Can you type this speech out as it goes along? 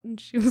And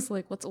she was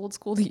like, what's old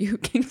school to you,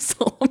 King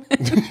Solomon?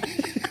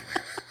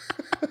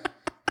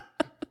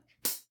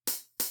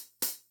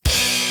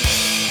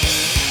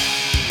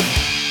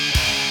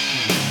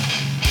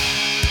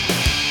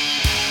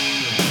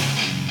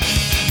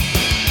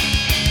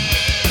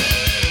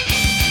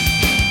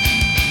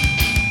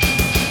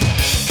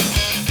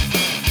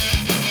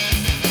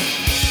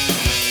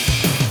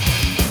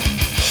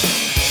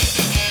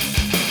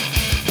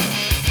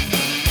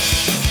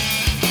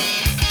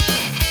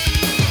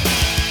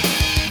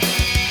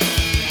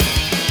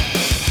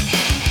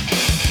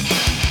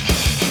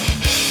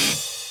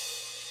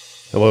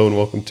 Hello and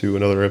welcome to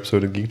another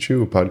episode of Geek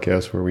Chew, a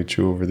podcast where we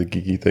chew over the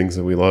geeky things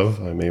that we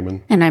love. I'm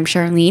Eamon. And I'm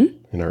Charlene.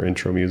 And our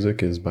intro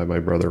music is by my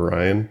brother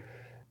Ryan.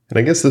 And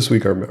I guess this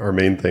week our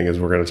main thing is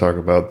we're going to talk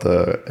about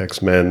the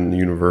X-Men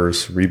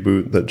universe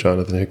reboot that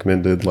Jonathan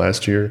Hickman did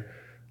last year.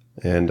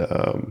 And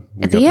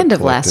at the end of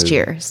last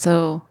year.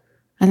 So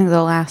I think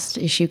the last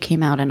issue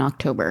came out in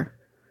October.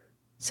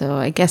 So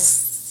I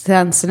guess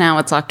since now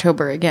it's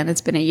October again, it's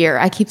been a year.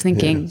 I keep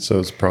thinking. Yeah, so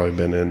it's probably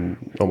been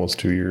in almost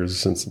 2 years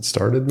since it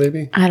started,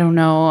 maybe? I don't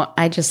know.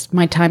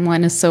 My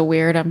timeline is so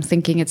weird. I'm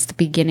thinking it's the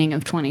beginning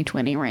of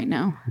 2020 right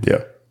now.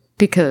 Yeah.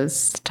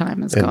 Because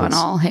time has gone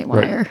all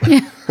haywire.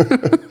 Right.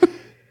 Yeah.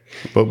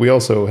 But we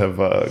also have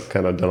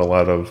kind of done a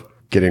lot of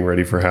getting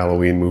ready for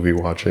Halloween movie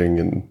watching,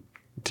 and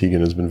Tegan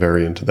has been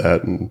very into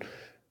that. And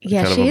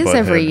yeah, she is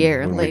every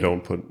year. When we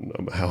don't put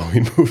a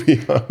Halloween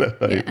movie on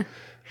at night. Yeah.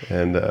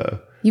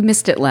 And you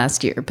missed it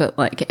last year, but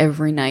like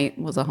every night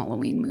was a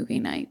Halloween movie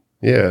night.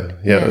 Yeah.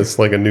 It's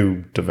like a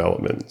new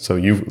development. So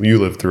you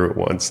lived through it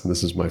once, and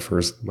this is my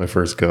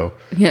first go.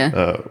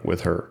 Yeah.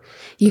 With her.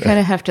 You kind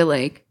of have to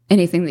like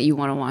anything that you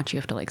want to watch. You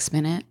have to like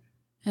spin it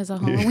as a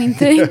Halloween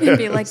thing and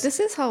be like, "This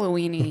is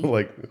Halloweeny."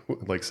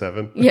 like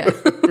 7. Yeah.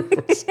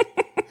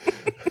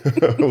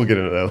 We'll get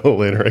into that a little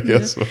later, I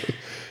guess.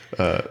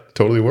 Yeah.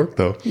 Totally worked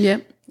though.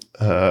 Yep.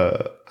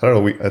 I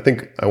don't know. I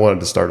think I wanted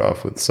to start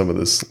off with some of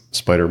this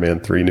Spider-Man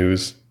 3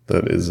 news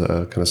that is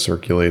kind of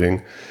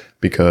circulating,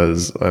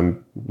 because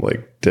I'm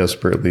like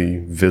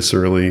desperately,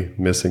 viscerally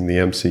missing the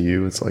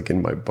MCU. It's like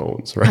in my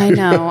bones, right? I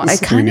know. I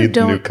kind of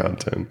don't. New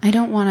content. I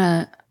don't want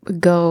to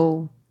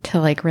go to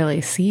like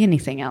really see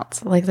anything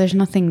else. Like there's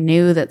nothing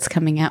new that's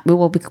coming out.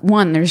 Well,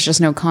 one, there's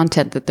just no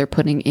content that they're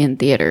putting in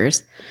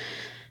theaters.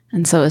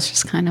 And so it's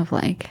just kind of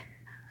like,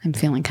 I'm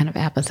feeling kind of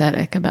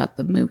apathetic about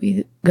the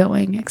movie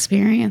going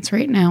experience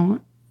right now.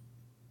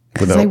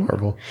 Without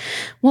Marvel.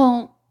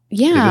 Well,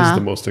 yeah. It is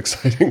the most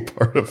exciting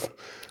part of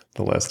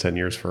the last 10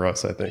 years for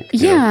us, I think.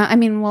 Yeah. I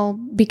mean, well,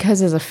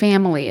 because as a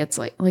family, it's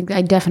like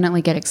I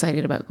definitely get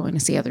excited about going to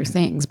see other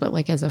things. But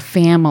like as a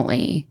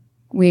family,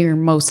 we're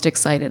most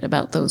excited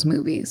about those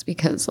movies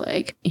because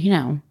like,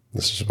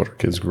 this is what our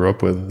kids grew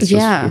up with. It's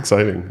just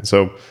exciting.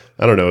 So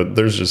I don't know.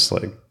 There's just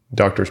like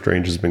Doctor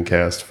Strange has been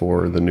cast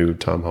for the new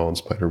Tom Holland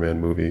Spider-Man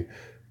movie.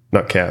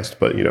 Not cast,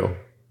 but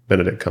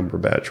Benedict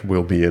Cumberbatch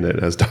will be in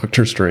it as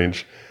Doctor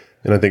Strange.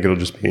 And I think it'll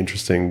just be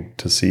interesting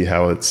to see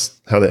how the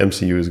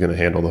MCU is going to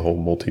handle the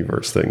whole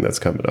multiverse thing that's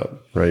coming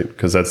up, right?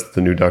 Because that's the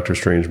new Doctor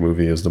Strange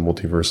movie is the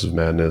Multiverse of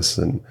Madness.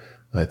 And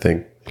I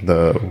think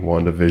the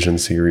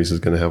WandaVision series is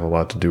going to have a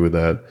lot to do with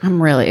that.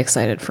 I'm really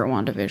excited for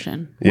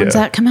WandaVision. When's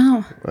that come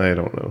out? I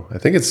don't know. I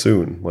think it's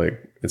soon. Like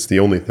it's the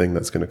only thing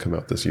that's going to come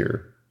out this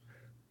year.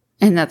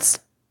 And that's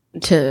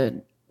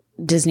to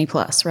Disney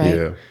Plus, right?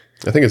 Yeah.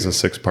 I think it's a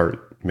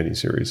 6-part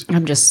miniseries.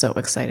 I'm just so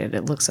excited.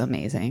 It looks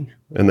amazing.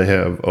 And they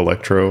have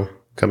Electro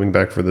coming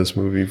back for this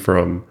movie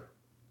from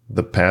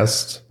the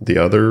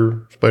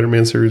other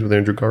Spider-Man series with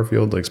Andrew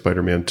Garfield, like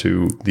Spider-Man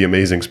 2, The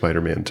Amazing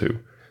Spider-Man 2.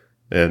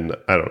 And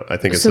I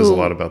think it says a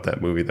lot about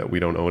that movie that we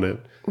don't own it.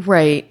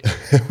 Right.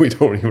 We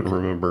don't even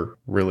remember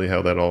really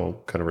how that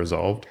all kind of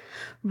resolved.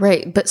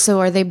 Right. But so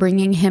are they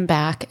bringing him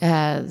back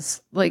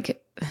as like,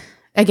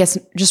 I guess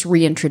just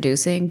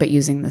reintroducing, but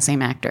using the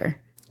same actor?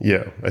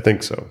 Yeah, I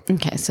think so.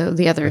 Okay, so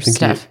the other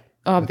stuff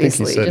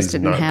obviously just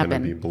didn't happen. I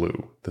think he's not going to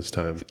be blue this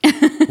time.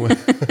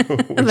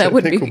 That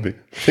would be. I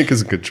think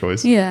is a good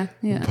choice. Yeah.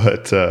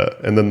 But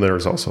and then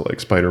there's also like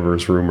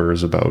Spider-Verse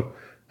rumors about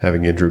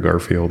having Andrew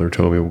Garfield or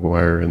Tobey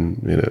Maguire,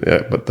 and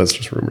but that's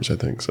just rumors, I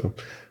think. So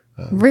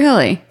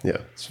really, yeah,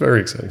 it's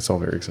very exciting. It's all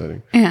very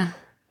exciting. Yeah.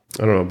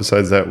 I don't know.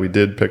 Besides that, we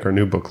did pick our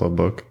new book club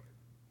book,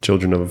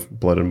 Children of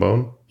Blood and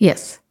Bone.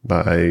 Yes.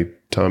 By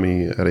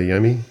Tommy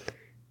Adeyemi.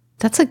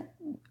 That's a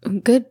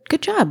good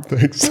job.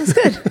 Thanks. That was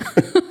good.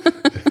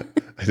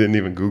 I didn't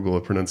even Google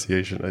a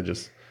pronunciation. I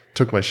just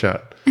took my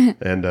shot.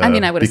 And I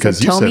mean, I would have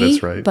said Tommy, you said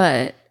it's right.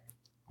 But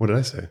what did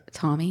I say?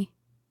 Tommy.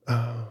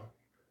 Oh.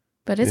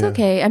 But it's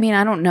okay. I mean,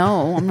 I don't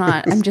know.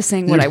 I'm just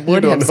saying what I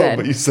would have said.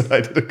 But you said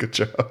I did a good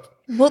job.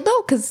 Well,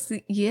 no, because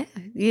you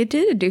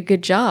did do a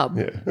good job.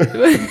 Yeah.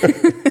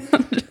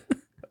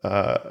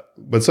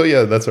 But so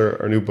yeah, that's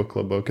our new book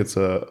club book. It's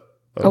a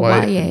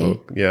YA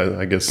book. Yeah,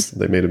 I guess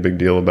they made a big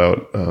deal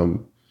about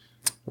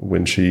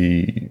when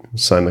she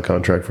signed the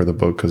contract for the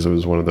book because it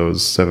was one of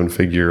those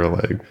 7-figure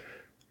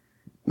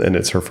and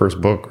it's her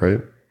first book, right?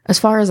 As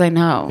far as I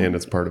know. And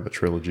it's part of a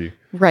trilogy.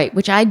 Right,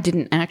 which I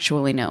didn't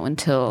actually know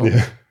until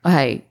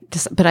I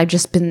but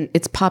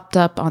it's popped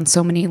up on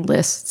so many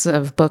lists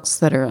of books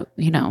that are,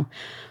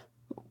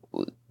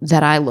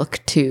 that I look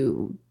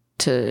to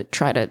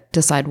try to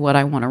decide what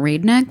I want to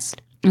read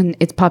next. And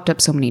it's popped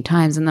up so many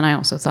times. And then I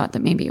also thought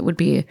that maybe it would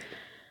be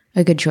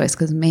a good choice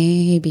because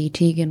maybe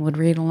Tegan would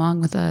read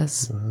along with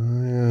us.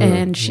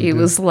 And she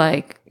was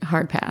like,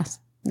 hard pass.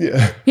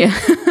 Yeah. Yeah.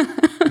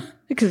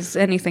 Because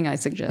anything I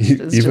suggest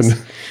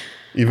is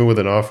even with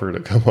an offer to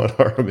come on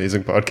our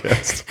amazing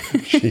podcast,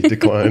 she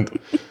declined.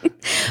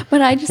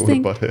 But I just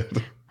think what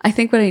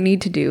I need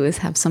to do is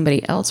have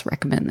somebody else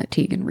recommend that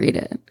Tegan read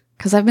it.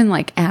 Because I've been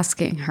like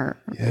asking her,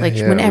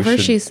 whenever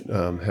she's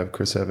have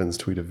Chris Evans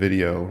tweet a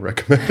video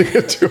recommending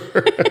it to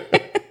her.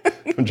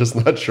 I'm just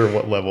not sure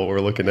what level we're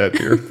looking at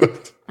here.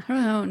 But I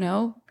don't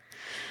know.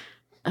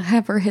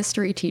 Have her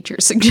history teacher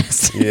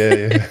suggest it.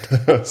 Yeah.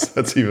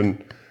 That's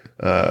even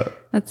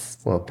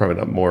probably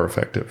not more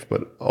effective,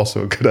 but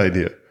also a good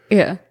idea.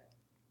 Yeah.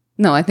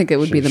 No, I think it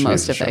would be the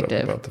most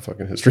effective. About the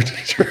fucking history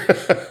teacher.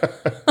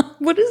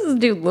 What does this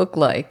dude look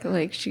like?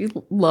 Like, she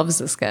loves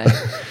this guy.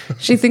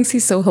 She thinks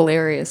he's so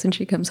hilarious, and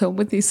she comes home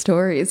with these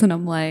stories, and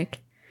I'm like,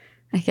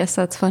 I guess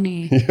that's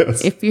funny.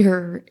 Yes. If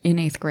you're in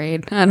 8th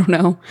grade. I don't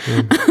know.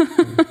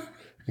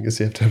 I guess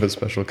you have to have a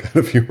special kind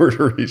of humor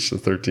to reach the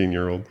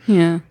 13-year-old.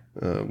 Yeah.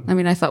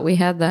 I thought we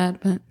had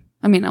that, but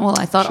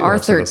I thought our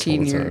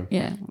 13-year,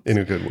 yeah. In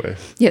a good way.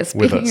 Yeah,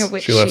 speaking of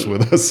which, she laughs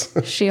with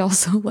us. She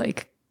also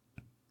like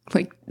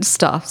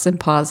stops and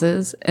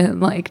pauses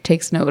and like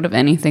takes note of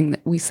anything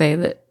that we say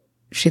that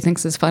she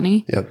thinks is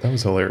funny. Yeah, that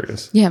was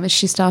hilarious. Yeah, but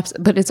she stops.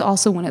 But it's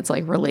also when it's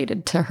like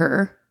related to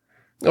her.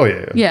 Oh,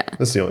 yeah. Yeah.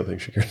 That's the only thing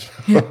she cares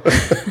about.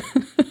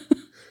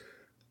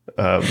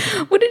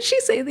 What did she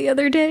say the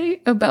other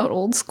day about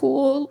old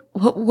school?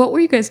 What were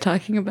you guys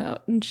talking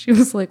about? And she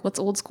was like, what's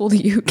old school to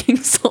you, King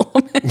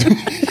Solomon?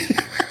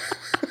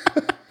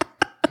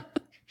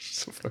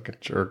 She's a fucking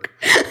jerk.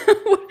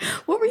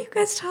 What were you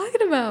guys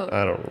talking about?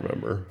 I don't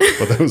remember,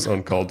 but that was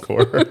uncalled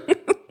for.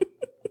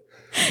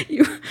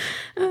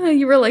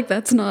 You were like,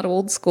 that's not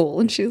old school.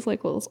 And she was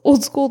like, well, it's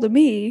old school to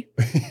me.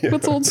 Yeah.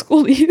 What's old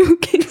school to you,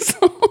 King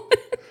Solomon?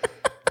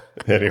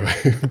 Anyway,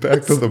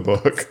 back to the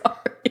book.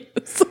 Sorry,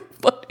 it's so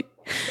funny.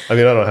 I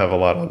don't have a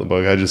lot on the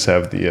book. I just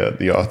have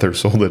the author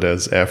sold it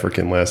as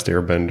African Last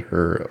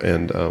Airbender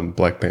and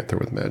Black Panther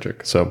with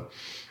Magic. So,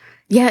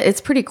 yeah,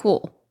 it's pretty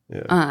cool.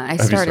 Yeah. Have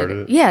you started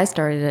it? Yeah, I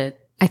started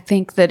it. I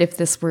think that if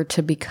this were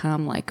to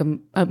become like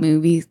a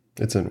movie,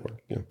 it's in work.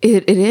 Yeah.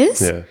 It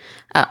is? Yeah.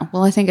 Oh,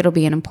 well, I think it'll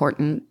be an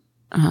important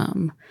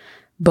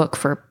book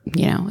for,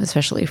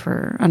 especially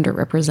for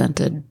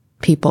underrepresented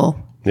people.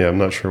 Yeah, I'm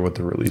not sure what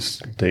the release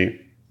date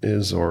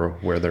is or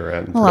where they're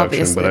at in production.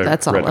 Obviously, but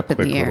that's all up in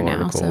the air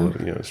now. So.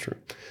 It's true.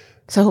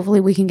 So hopefully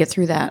we can get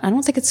through that. I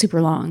don't think it's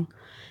super long.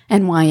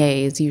 And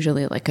YA is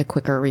usually like a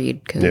quicker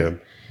read. Yeah.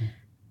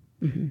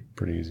 Mm-hmm.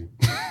 Pretty easy.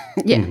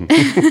 Yeah.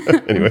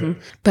 Anyway. Mm-hmm.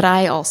 But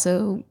I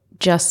also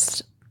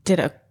just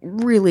did a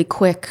really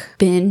quick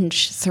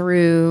binge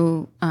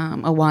through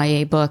a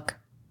YA book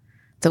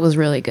that was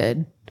really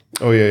good.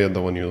 Oh, yeah,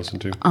 the one you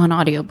listened to. On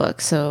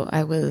audiobook. So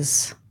I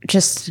was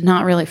just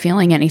not really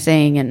feeling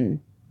anything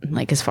and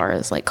like as far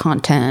as like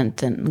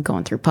content and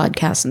going through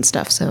podcasts and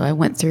stuff. So I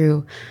went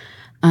through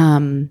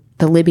the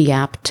Libby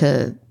app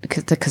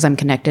because I'm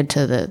connected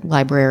to the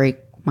library.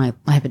 I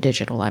have a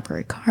digital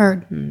library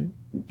card and,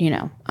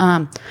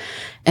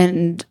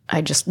 and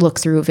I just look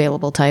through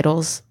available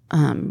titles.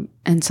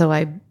 And so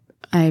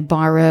I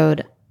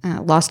borrowed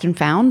Lost and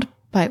Found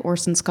by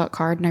Orson Scott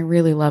Card, and I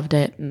really loved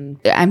it. And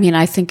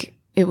I think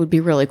it would be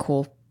really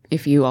cool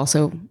if you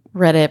also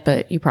read it,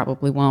 but you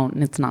probably won't.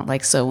 And it's not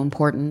like so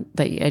important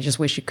that I just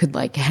wish you could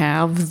like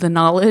have the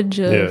knowledge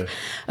of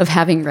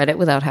having read it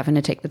without having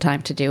to take the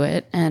time to do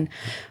it. And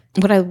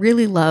what I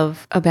really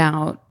love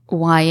about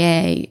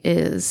YA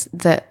is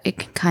that it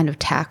can kind of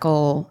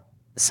tackle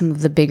some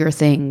of the bigger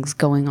things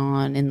going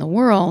on in the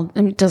world.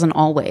 I mean, it doesn't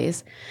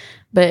always,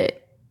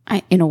 but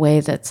in a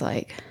way that's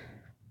like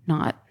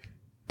not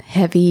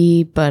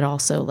heavy, but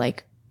also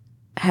like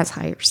has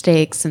higher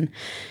stakes. And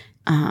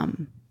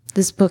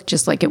this book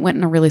just like it went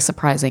in a really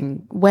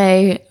surprising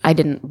way. I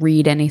didn't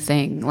read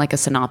anything like a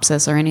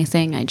synopsis or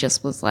anything. I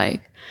just was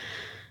like,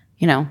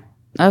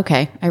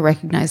 okay, I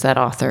recognize that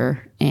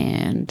author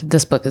and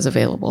this book is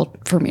available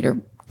for me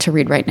to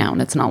read right now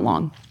and it's not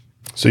long.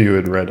 So you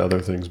had read other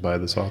things by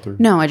this author?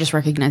 No, I just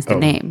recognized the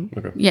name.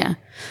 Okay. Yeah.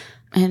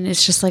 And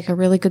it's just like a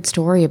really good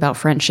story about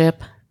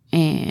friendship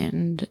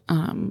and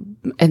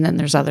then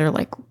there's other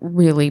like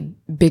really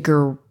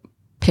bigger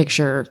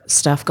picture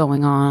stuff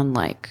going on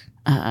like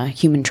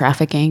human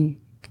trafficking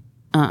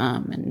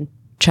and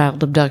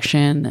child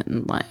abduction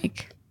and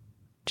like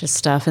just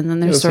stuff. And then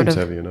there's sort of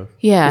heavy enough.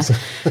 Yeah.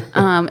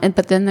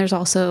 But then there's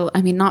also,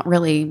 not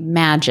really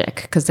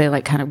magic because they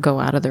like kind of go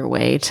out of their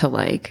way to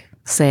like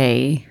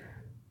say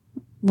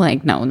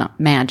like, no, not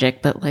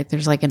magic, but like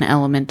there's like an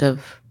element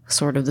of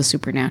sort of the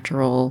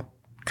supernatural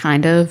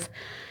kind of.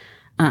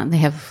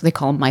 They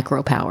call them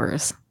micro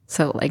powers.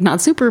 So like not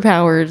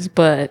superpowers,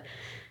 but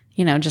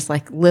just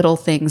like little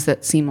things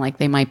that seem like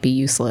they might be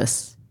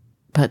useless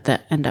but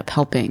that end up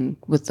helping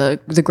with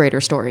the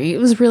greater story. It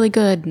was really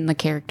good, and the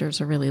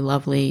characters are really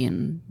lovely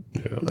and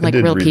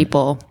real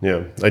people.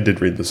 Yeah, I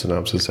did read the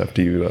synopsis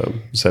after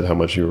you said how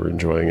much you were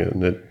enjoying it,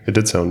 and it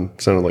did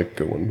sounded like a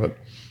good one. But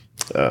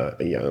I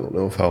don't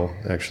know if I'll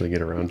actually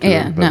get around to it.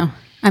 Yeah, no.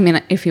 I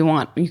mean, if you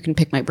want, you can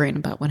pick my brain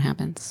about what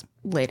happens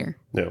later.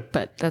 Yeah.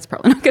 But that's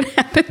probably not going to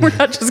happen. We're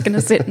not just going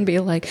to sit and be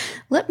like,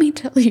 let me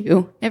tell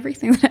you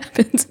everything that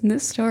happens in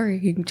this story.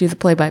 You can do the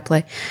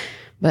play-by-play.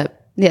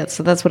 But yeah,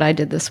 so that's what I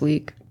did this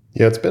week.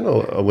 Yeah, it's been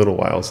a little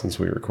while since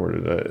we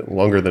recorded it.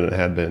 Longer than it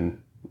had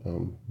been.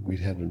 We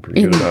had been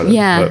pretty good about it.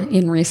 Yeah, but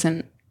in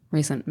recent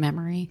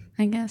memory,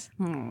 I guess.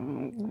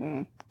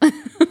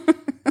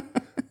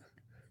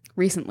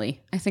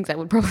 Recently. I think that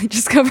would probably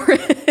just cover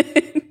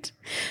it.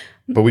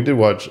 But we did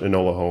watch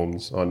Enola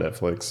Holmes on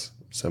Netflix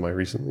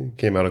semi-recently.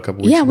 Came out a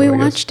couple weeks ago, we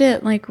watched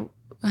it like,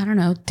 I don't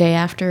know,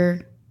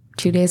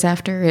 2 days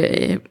after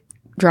it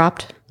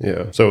dropped.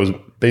 Yeah. So it was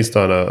based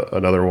on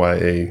another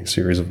YA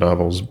series of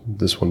novels,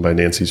 this one by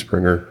Nancy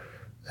Springer.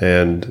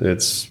 And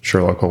it's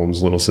Sherlock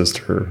Holmes' little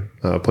sister,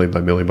 played by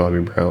Millie Bobby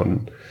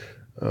Brown.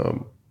 I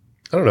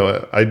don't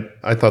know.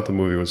 I thought the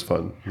movie was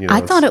fun.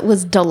 I thought it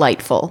was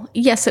delightful.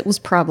 Yes, it was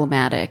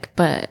problematic,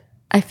 but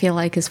I feel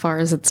like as far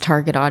as its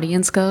target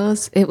audience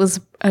goes, it was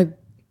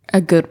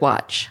a good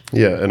watch.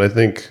 Yeah, and I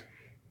think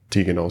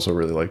Tegan also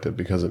really liked it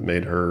because it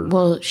made her.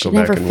 Well, she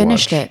never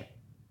finished it.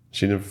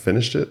 She never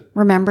finished it?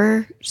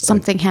 Remember?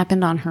 Something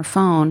happened on her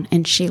phone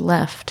and she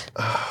left.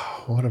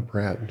 Oh, what a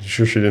brat. You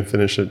sure she didn't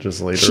finish it just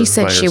later? She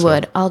said she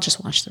would. I'll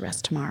just watch the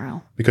rest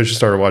tomorrow. Because she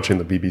started watching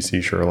the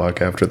BBC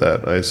Sherlock after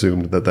that, I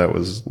assumed there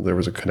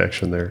was a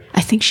connection there. I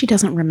think she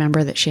doesn't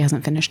remember that she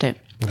hasn't finished it.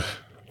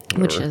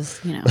 Which is,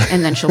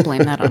 and then she'll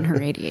blame that on her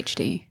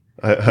ADHD.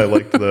 I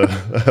like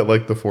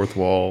the fourth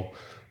wall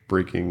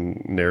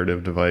breaking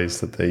narrative device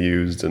that they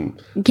used, and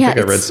I think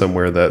I read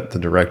somewhere that the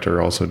director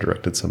also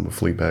directed some of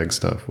Fleabag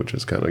stuff, which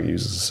is kind of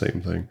uses the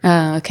same thing.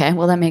 Okay,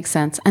 well that makes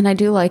sense, and I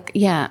do like,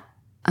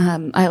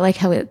 I like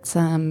how it's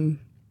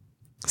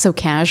so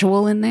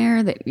casual in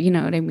there that you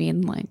know what I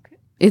mean, like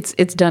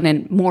it's done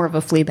in more of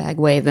a Fleabag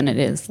way than it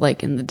is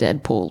like in the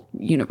Deadpool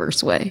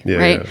universe way,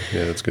 right?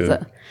 Yeah, that's good.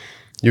 So,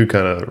 you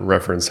kind of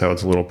reference how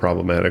it's a little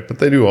problematic, but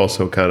they do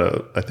also kind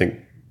of, I think,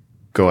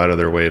 go out of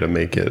their way to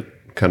make it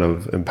kind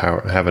of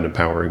have an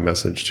empowering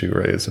message too,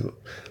 right? It's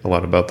a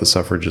lot about the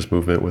suffragist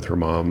movement with her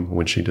mom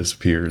when she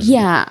disappears.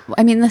 Yeah.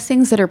 I mean, the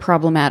things that are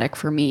problematic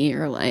for me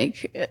are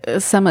like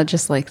some of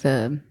just like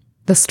the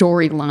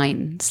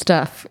storyline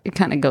stuff. It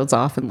kind of goes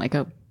off in like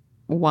a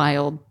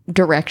wild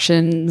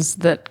directions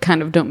that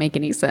kind of don't make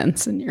any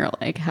sense. And you're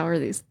like, how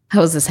is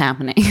this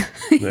happening?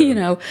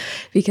 Yeah.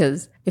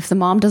 Because if the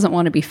mom doesn't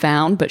want to be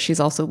found, but she's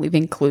also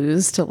leaving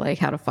clues to like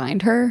how to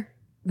find her,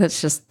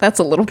 that's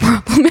a little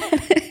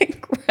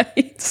problematic,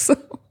 right? So,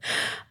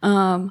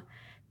 I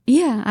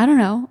don't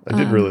know. I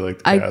did really like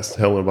the cast.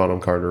 Helena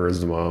Bonham Carter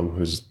is the mom,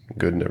 who's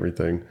good and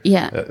everything.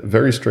 Yeah.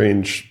 Very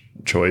strange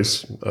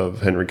choice of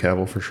Henry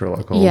Cavill for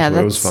Sherlock Holmes. Yeah, but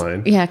it was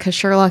fine. Yeah, because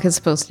Sherlock is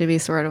supposed to be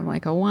sort of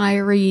like a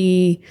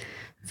wiry,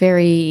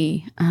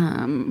 very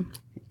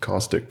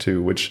caustic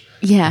too. Which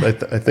I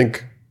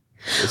think.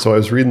 So I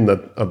was reading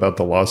about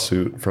the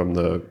lawsuit from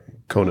the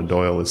Conan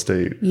Doyle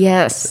estate.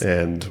 Yes,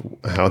 and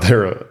how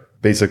they're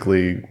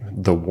basically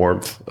the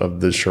warmth of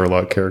the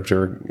Sherlock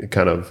character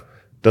kind of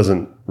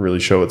doesn't really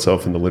show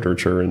itself in the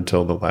literature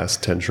until the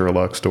last 10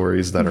 Sherlock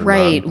stories that are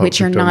right,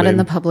 which are not in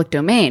the public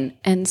domain.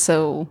 And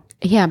so,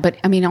 yeah, but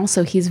I mean,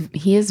 also he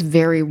is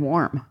very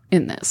warm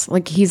in this.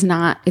 Like it's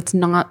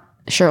not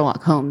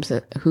Sherlock Holmes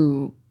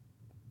who,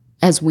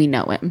 as we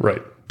know him.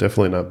 Right.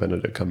 Definitely not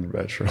Benedict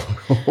Cumberbatch Sherlock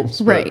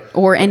Holmes. Right.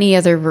 Or any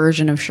other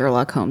version of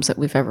Sherlock Holmes that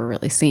we've ever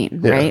really seen,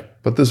 right?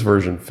 But this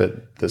version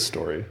fit this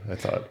story, I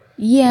thought.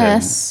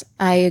 Yes,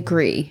 and, I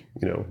agree.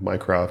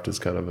 Mycroft is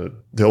kind of a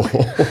dill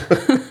hole.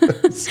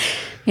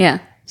 Yeah.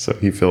 So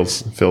he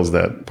fills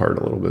that part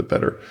a little bit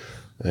better.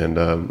 And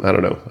I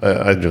don't know.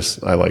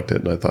 I liked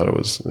it, and I thought it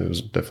was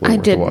definitely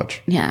worth a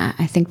watch. Yeah,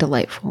 I think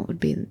delightful would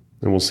be.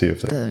 And we'll see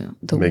if they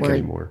make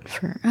any more.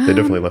 They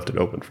definitely left it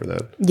open for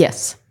that.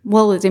 Yes.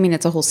 Well, I mean,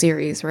 it's a whole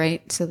series,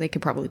 right? So they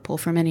could probably pull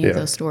from any of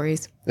those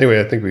stories. Anyway,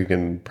 I think we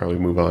can probably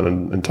move on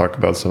and talk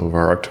about some of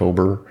our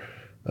October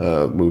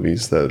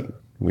movies that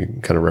we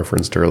kind of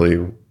referenced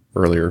earlier.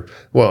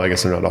 Well, I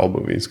guess they're not all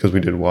movies because we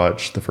did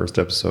watch the first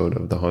episode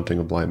of The Haunting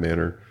of Bly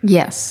Manor.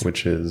 Yes.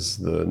 Which is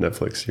the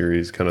Netflix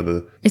series, kind of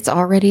the... It's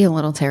already a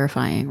little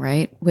terrifying,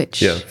 right?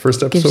 Which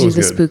first episode gives you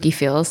the good. Spooky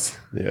feels.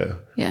 Yeah.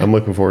 I'm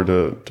looking forward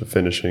to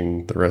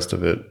finishing the rest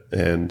of it.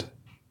 And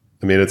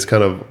I mean, it's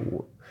kind of,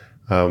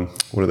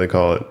 what do they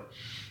call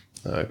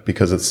it?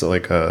 Because it's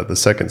like the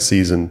second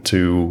season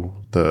to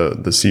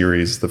the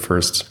series. The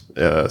first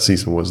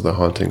season was The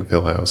Haunting of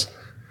Hill House.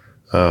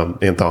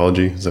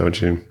 Anthology, is that what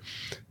you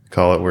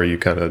call it, where you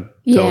kind of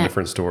tell a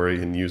different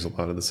story and use a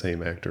lot of the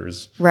same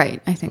actors?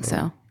 Right, I think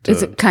so.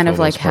 Is it kind of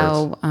like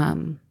how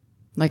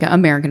like an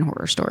American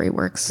Horror Story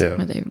works?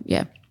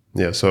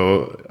 Yeah,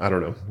 so I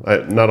don't know.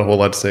 Not a whole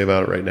lot to say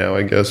about it right now,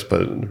 I guess,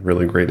 but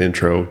really great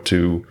intro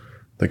to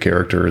the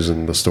characters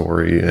and the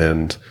story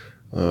and,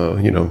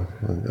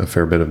 a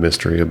fair bit of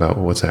mystery about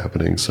what's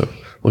happening. So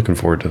looking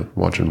forward to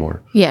watching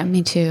more. Yeah,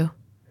 me too.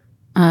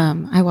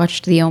 I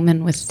watched The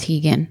Omen with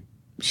Tegan.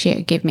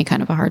 She gave me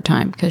kind of a hard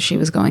time because she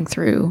was going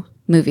through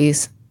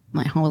movies,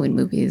 like Halloween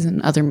movies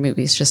and other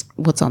movies, just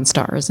what's on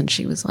Stars. And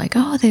she was like,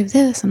 oh, they have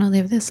this and oh, they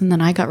have this. And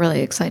then I got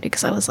really excited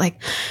because I was like,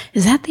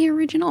 is that the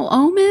original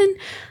Omen?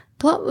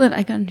 Blah, blah.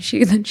 Then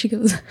she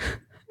goes,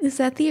 is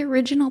that the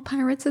original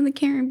Pirates in the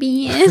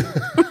Caribbean?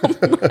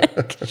 I'm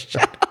like,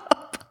 shut up.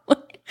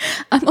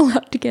 I'm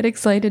allowed to get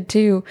excited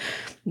too.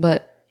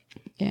 But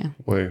yeah.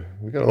 Wait,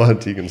 we got a lot of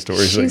Tegan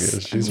stories, I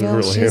guess. She's a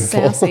real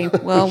handful. Sassy.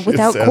 Well,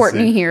 without sassy.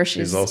 Courtney here,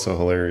 she's also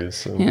hilarious.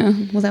 So. Yeah,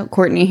 without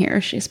Courtney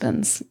here, she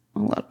spends a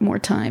lot more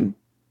time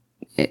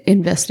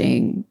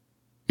investing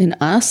in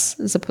us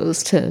as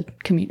opposed to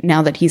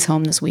now that he's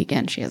home this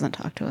weekend. She hasn't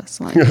talked to us.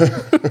 What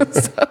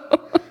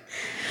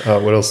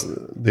else?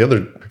 The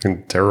other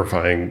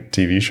terrifying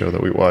TV show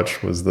that we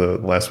watched was the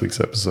last week's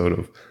episode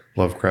of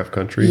Lovecraft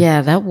Country.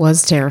 Yeah, that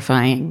was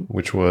terrifying.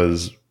 Which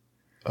was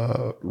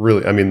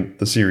really,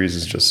 the series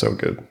is just so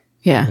good.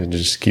 Yeah. It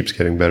just keeps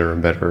getting better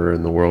and better,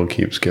 and the world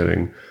keeps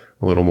getting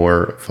a little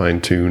more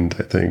fine-tuned,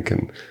 I think.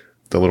 And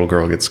the little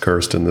girl gets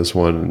cursed in this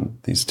one, and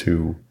these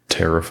two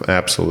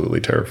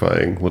absolutely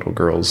terrifying little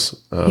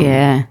girls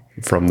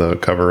from the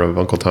cover of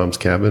Uncle Tom's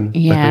Cabin.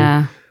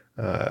 Yeah.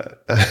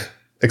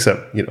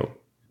 Except,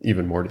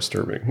 even more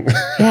disturbing.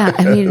 Yeah,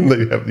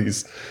 they have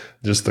these,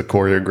 just the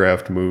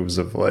choreographed moves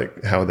of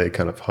like how they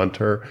kind of hunt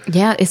her.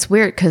 Yeah, it's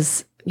weird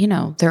because,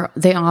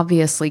 they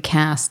obviously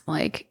cast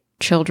like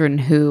children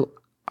who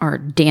are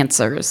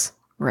dancers,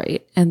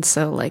 right? And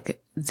so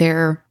like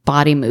their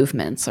body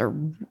movements are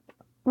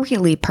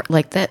really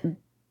like that.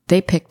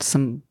 They picked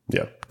some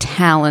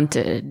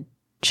talented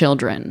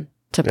children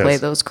to play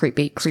those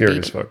creepy. Scary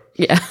as fuck.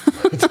 Yeah.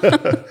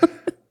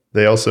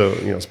 They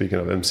also, speaking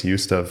of MCU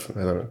stuff,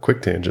 I don't know,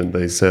 quick tangent,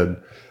 they said,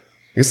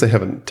 I guess they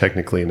haven't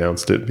technically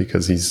announced it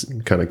because he's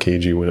kind of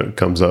cagey when it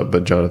comes up,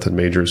 but Jonathan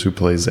Majors, who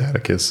plays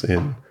Atticus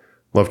in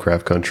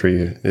Lovecraft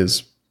Country,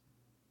 is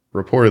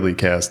reportedly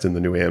cast in the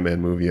new Ant-Man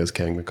movie as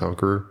Kang the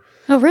Conqueror.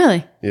 Oh,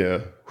 really? Yeah.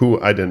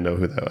 Who, I didn't know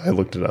who that, I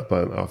looked it up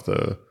off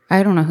the...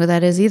 I don't know who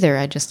that is either.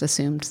 I just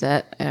assumed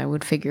that I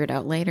would figure it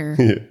out later.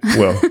 Yeah.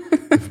 Well,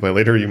 if by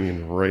later you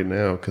mean right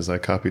now, because I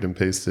copied and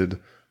pasted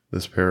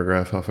this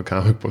paragraph off of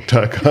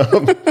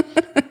comicbook.com.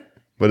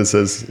 But it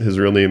says his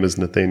real name is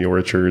Nathaniel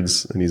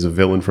Richards, and he's a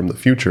villain from the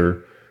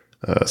future,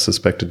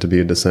 suspected to be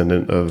a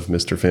descendant of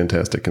Mr.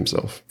 Fantastic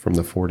himself from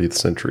the 40th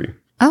century.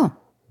 Oh.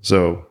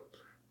 So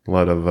a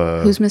lot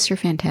of... Who's Mr.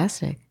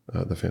 Fantastic?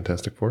 The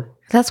Fantastic Four.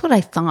 That's what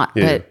I thought,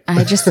 but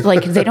I just,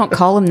 they don't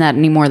call him that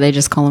anymore. They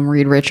just call him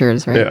Reed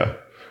Richards, right? Yeah.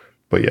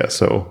 But yeah,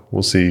 so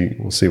we'll see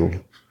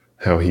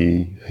how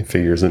he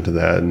figures into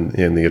that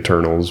and the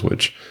Eternals,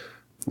 which...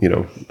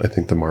 I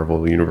think the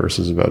Marvel universe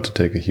is about to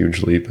take a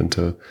huge leap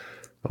into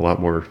a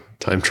lot more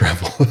time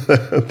travel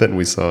than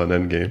we saw in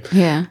Endgame.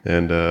 Yeah.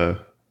 And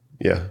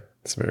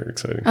it's very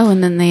exciting. Oh,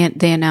 and then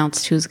they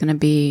announced who's going to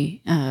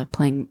be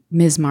playing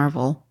Ms.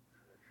 Marvel.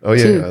 Oh,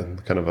 yeah.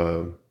 Kind of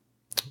a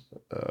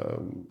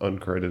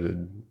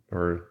uncredited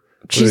or...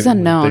 She's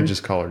unknown. They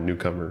just call her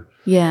newcomer.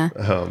 Yeah.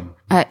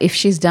 If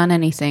she's done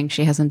anything,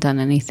 she hasn't done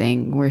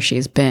anything where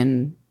she's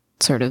been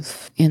sort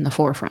of in the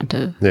forefront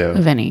of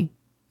any...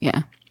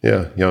 Yeah.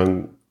 Yeah,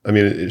 young.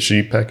 Is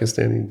she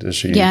Pakistani? Does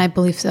she? Yeah, I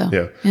believe so.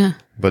 Yeah.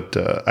 But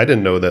I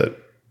didn't know that,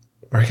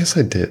 or I guess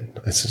I did.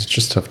 It's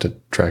just tough to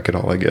track it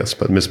all, I guess.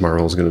 But Miss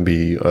Marvel is going to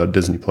be a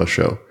Disney Plus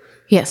show.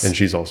 Yes. And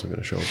she's also going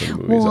to show up in the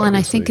movies. Well, obviously. And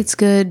I think it's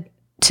good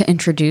to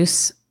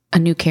introduce a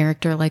new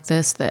character like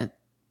this that,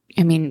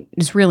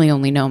 is really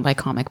only known by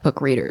comic book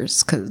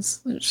readers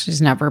because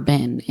she's never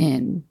been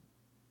in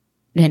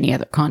any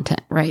other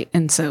content, right?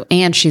 And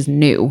she's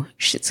new.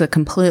 She's a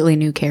completely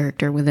new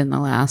character within the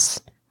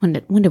last... When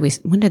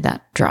did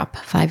that drop?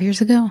 5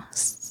 years ago?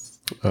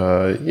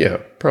 Yeah,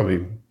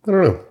 probably. I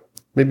don't know.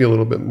 Maybe a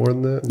little bit more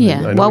than that.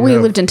 Yeah. While we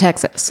lived in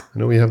Texas. I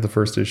know we have the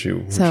first issue,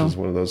 which is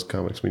one of those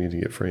comics we need to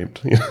get framed.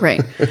 Right.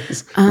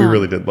 We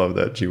really did love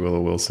that G.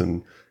 Willow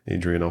Wilson,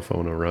 Adrian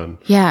Alphona run.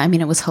 Yeah.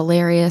 It was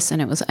hilarious.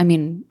 And it was,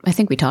 I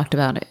think we talked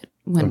about it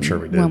I'm sure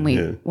we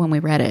did. When we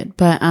read it.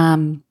 But,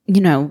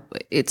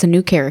 it's a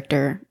new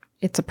character.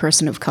 It's a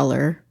person of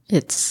color.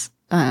 It's,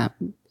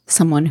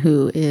 someone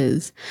who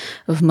is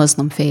of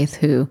Muslim faith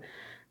who,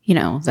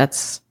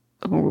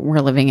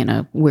 we're living in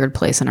a weird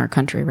place in our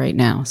country right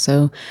now.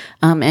 So,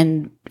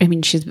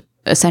 she's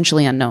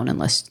essentially unknown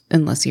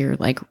unless you're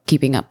like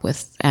keeping up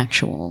with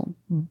actual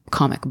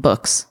comic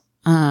books.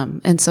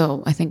 And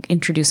so I think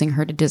introducing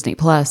her to Disney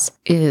Plus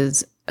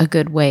is a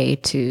good way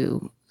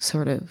to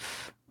sort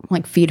of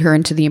like feed her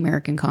into the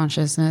American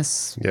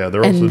consciousness. Yeah,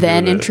 they're also and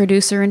then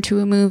introduce her into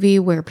a movie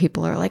where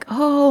people are like,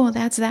 "Oh,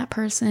 that's that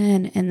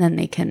person," and then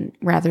they can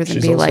rather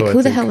than be like,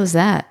 "Who the hell is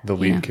that?" The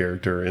lead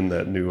character in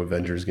that new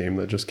Avengers game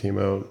that just came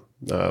out.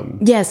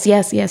 Yes.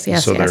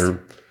 So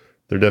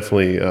they're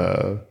definitely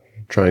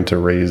trying to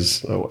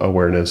raise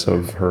awareness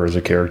of her as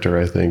a character,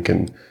 I think,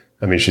 and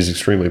I mean, she's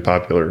extremely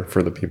popular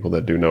for the people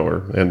that do know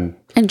her,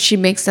 and she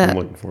makes I'm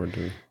looking forward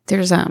to it.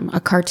 There's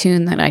a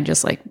cartoon that I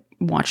just like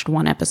watched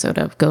one episode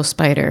of, Ghost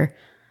Spider,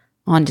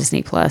 on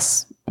Disney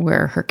Plus,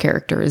 where her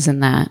character is in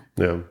that.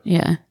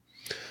 Yeah.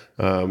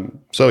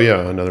 So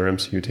yeah, another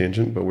MCU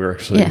tangent, but we're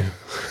actually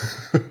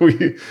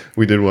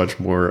we did watch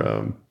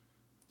more.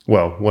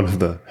 Well, one of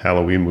the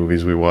Halloween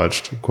movies we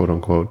watched, quote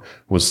unquote,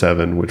 was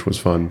Seven, which was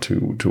fun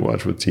to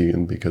watch with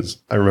Tegan, because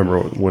I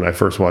remember when I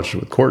first watched it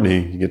with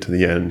Courtney, you get to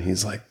the end,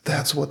 he's like,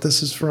 "That's what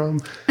this is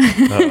from."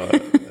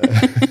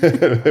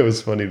 It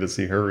was funny to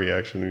see her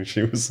reaction, and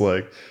she was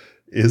like,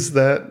 "Is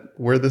that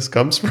where this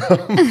comes from?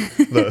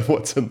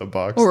 What's in the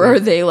box? Or are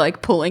they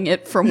like pulling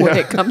it from where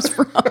it comes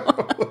from?"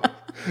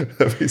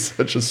 That'd be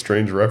such a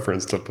strange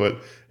reference to put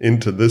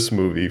into this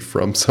movie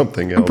from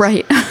something else.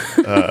 Right.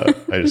 I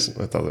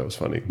thought that was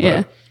funny. But,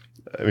 yeah.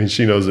 I mean,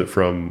 she knows it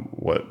from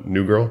what,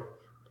 New Girl?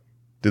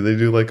 Did they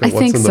do like a I what's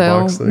think in the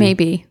box thing?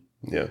 Maybe.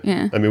 Yeah.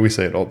 Yeah. I mean, we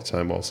say it all the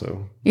time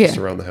also. Yeah. Just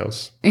around the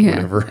house.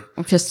 Yeah.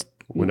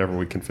 Whenever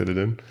we can fit it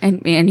in.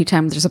 And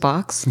anytime there's a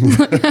box.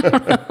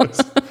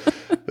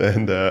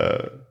 And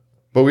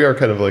but we are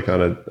kind of like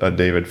on a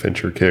David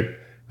Fincher kick.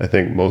 I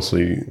think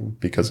mostly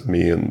because of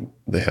me, and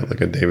they had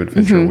like a David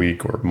Fincher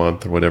week or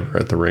month or whatever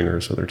at the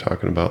Ringer, so they're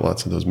talking about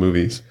lots of those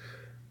movies.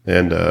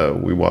 And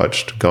we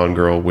watched Gone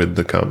Girl with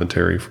the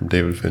commentary from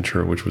David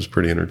Fincher, which was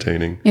pretty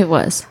entertaining. It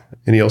was.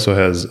 And he also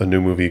has a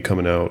new movie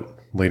coming out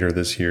later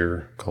this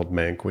year called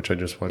Mank, which I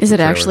just watched. Is it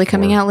actually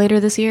coming out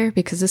later this year?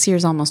 Because this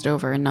year's almost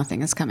over and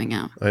nothing is coming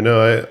out. I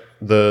know.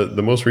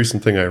 The most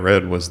recent thing I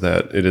read was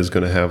that it is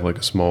going to have like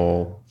a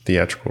small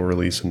theatrical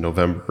release in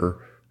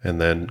November. And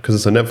then, because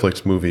it's a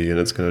Netflix movie and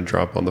it's going to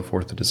drop on the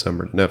 4th of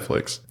December to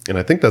Netflix. And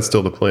I think that's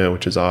still the plan,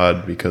 which is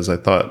odd, because I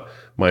thought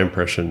my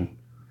impression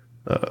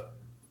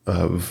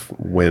of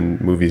when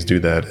movies do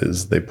that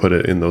is they put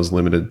it in those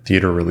limited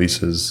theater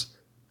releases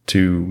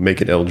to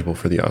make it eligible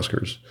for the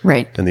Oscars.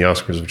 Right. And the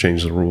Oscars have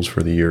changed the rules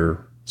for the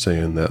year,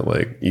 saying that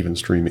like even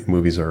streaming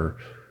movies are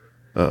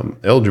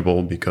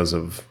eligible because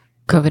of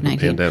COVID-19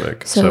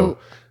 pandemic. So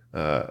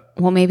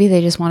well, maybe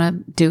they just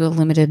want to do a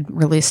limited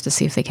release to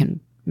see if they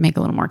can make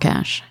a little more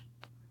cash.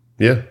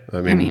 Yeah.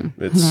 I mean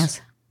it's, who knows?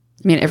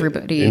 I mean,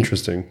 everybody.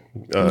 Interesting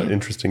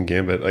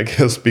gambit, I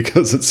guess,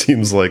 because it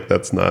seems like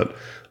that's not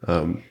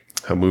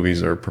how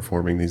movies are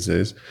performing these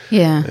days.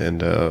 Yeah.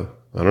 And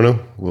I don't know.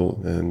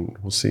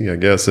 We'll see, I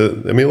guess.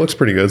 It looks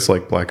pretty good. It's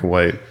like black and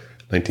white,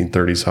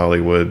 1930s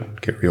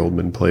Hollywood. Gary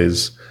Oldman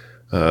plays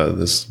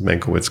this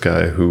Mankiewicz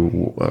guy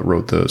who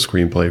wrote the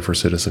screenplay for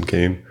Citizen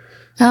Kane.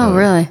 Oh,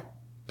 really?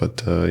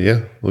 But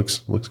yeah, looks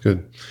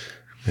good.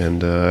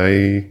 And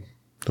I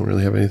don't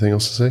really have anything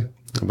else to say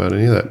about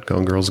any of that.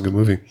 Gone Girl's a good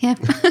movie. Yeah.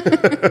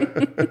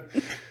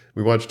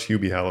 We watched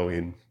Hubie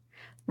Halloween.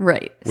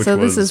 Right. So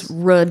this is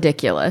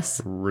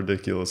ridiculous.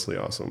 Ridiculously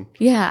awesome.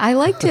 Yeah, I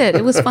liked it.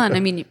 It was fun. I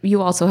mean,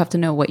 you also have to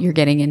know what you're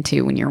getting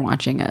into when you're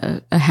watching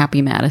a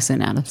Happy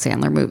Madison Adam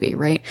Sandler movie,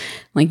 right?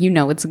 Like,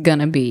 it's going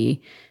to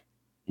be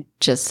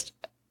just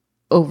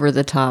over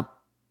the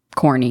top,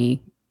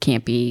 corny,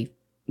 campy,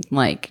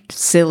 like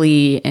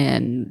silly,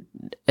 and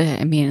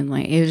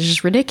it was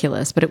just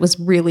ridiculous, but it was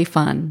really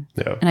fun.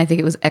 Yeah. And I think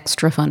it was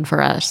extra fun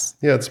for us.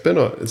 Yeah, it's been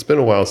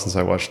a while since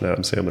I watched an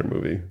Adam Sandler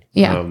movie.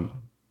 Yeah.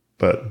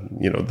 But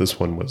this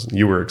one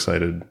you were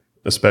excited,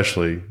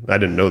 especially. I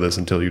didn't know this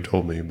until you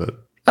told me, but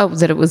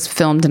that it was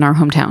filmed in our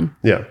hometown.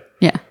 Yeah.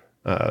 Yeah.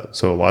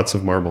 So lots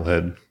of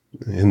Marblehead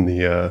in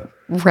the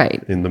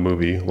right in the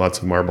movie. Lots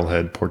of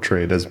Marblehead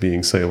portrayed as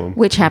being Salem,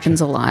 which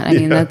happens a lot. I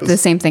mean, the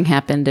same thing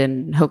happened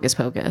in Hocus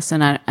Pocus,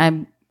 and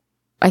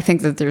I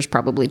think that there's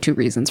probably two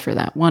reasons for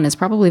that. One is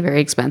probably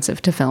very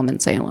expensive to film in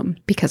Salem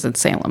because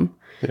it's Salem,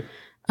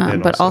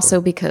 but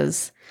also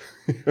because.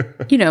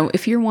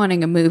 If you're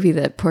wanting a movie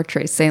that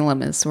portrays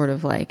Salem as sort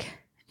of like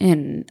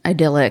an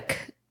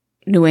idyllic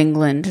New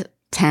England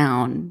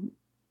town,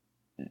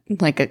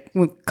 like a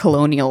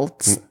colonial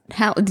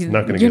house,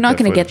 you're not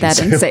going to get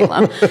that in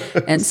Salem.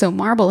 And so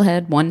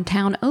Marblehead, one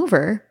town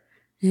over,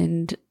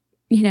 and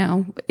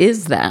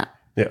is that.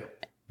 Yeah,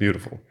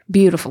 beautiful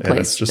place. And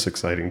it's just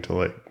exciting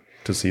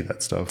to see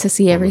that stuff, to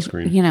see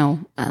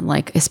everything.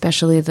 Like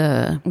especially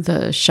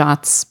the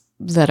shots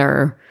that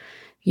are.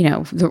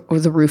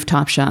 The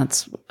rooftop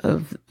shots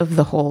of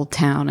the whole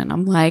town. And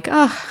I'm like,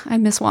 I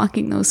miss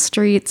walking those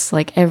streets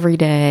like every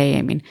day.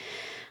 I mean,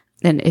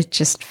 and it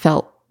just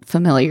felt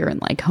familiar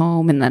and like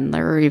home. And then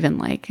there were even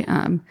like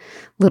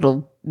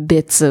little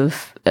bits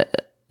of,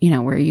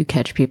 where you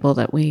catch people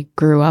that we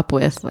grew up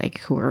with, like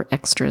who were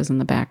extras in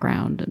the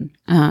background.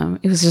 And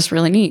it was just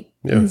really neat.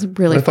 Yeah. It was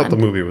really fun. I thought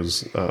the movie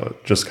was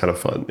just kind of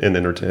fun and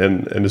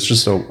entertaining. And it's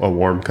just a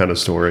warm kind of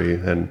story.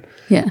 And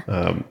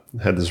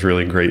had this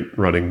really great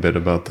running bit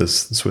about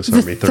this Swiss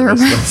Army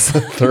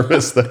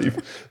thermos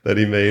that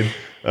he made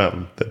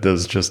that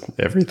does just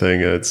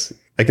everything.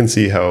 I can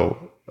see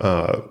how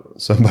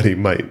somebody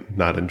might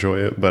not enjoy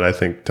it, but I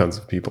think tons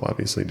of people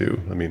obviously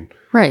do. I mean,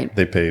 right.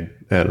 They paid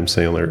Adam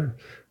Sandler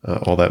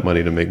all that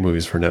money to make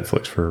movies for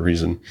Netflix for a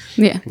reason.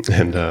 Yeah.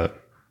 And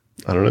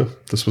I don't know.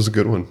 This was a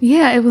good one.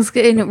 Yeah, it was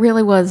good. And it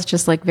really was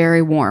just like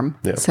very warm.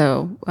 Yeah.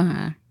 So,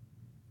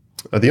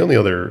 the only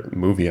other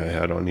movie I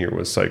had on here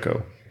was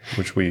Psycho,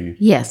 which we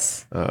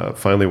yes.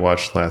 finally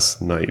watched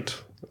last night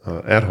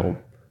at home.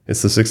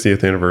 It's the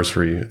 60th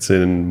anniversary. It's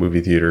in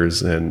movie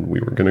theaters, and we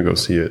were going to go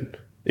see it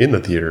in the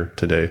theater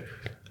today,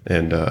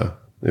 and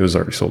it was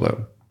already sold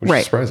out, which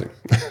is surprising.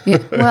 Yeah.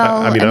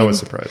 Well, I mean, I was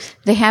surprised.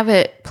 They have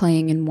it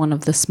playing in one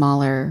of the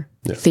smaller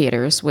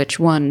theaters, which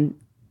one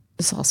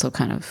is also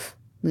kind of,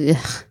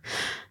 but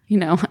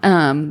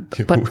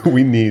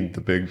we need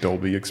the big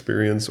Dolby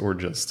experience or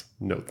just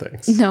no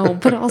thanks. No,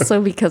 but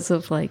also because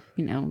of like,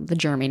 the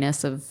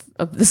germiness of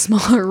the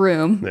smaller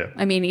room. Yeah.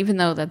 I mean, even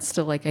though that's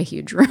still like a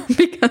huge room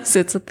because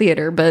it's a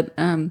theater, but,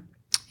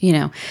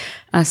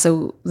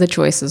 so the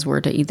choices were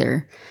to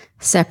either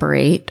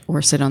separate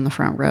or sit on the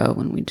front row,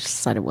 and we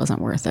decided it wasn't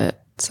worth it.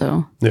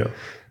 So, yeah.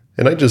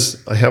 And I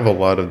have a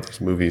lot of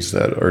these movies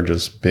that are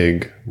just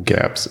big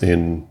gaps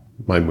in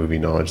my movie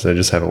knowledge that I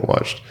just haven't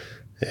watched.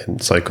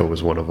 And Psycho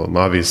was one of them.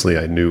 Obviously,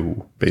 I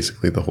knew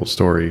basically the whole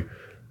story,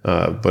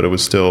 but it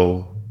was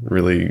still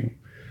really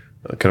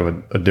kind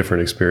of a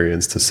different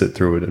experience to sit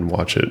through it and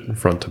watch it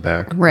front to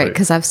back. Right,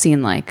 because I've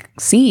seen like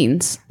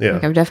scenes. Yeah.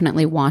 Like I've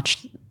definitely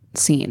watched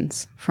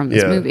scenes from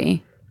this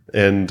movie.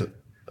 And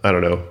I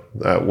don't know,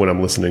 when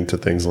I'm listening to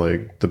things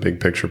like the Big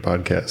Picture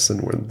podcast,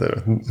 and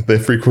when they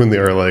frequently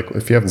are like,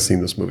 if you haven't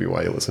seen this movie,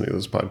 why are you listening to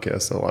this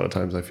podcast? And a lot of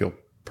times I feel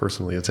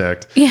personally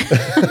attacked. Yeah.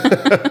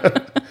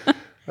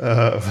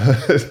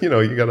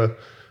 You got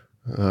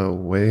to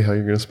weigh how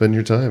you're going to spend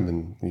your time,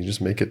 and you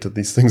just make it to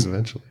these things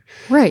eventually.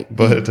 Right.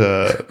 But,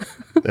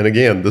 and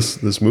again,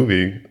 this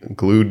movie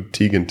glued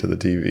Tegan to the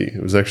TV.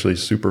 It was actually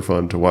super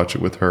fun to watch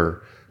it with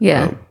her.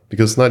 Yeah.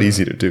 Because it's not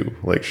easy to do.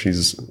 Like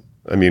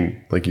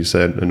like you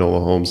said,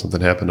 Enola Holmes,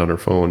 something happened on her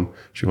phone.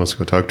 She wants to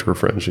go talk to her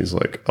friend. She's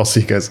like, I'll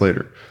see you guys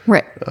later.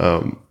 Right.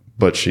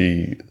 But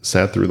she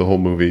sat through the whole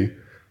movie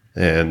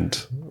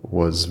and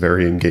was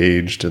very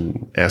engaged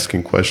and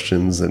asking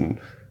questions and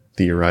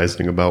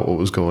theorizing about what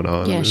was going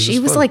on. Yeah, she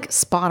was like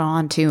spot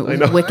on too. It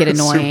was wicked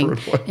annoying.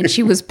 And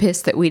she was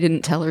pissed that we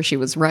didn't tell her she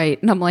was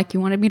right. And I'm like, you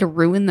wanted me to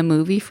ruin the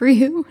movie for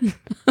you?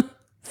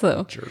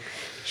 So Jerk.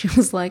 She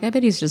was like, I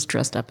bet he's just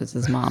dressed up as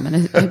his mom.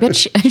 And I bet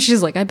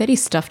she's like, I bet he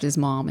stuffed his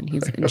mom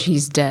and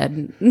she's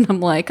dead. And I'm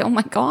like, oh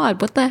my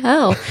God, what the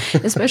hell?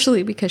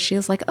 Especially because she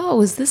was like,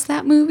 oh, is this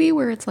that movie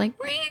where it's like,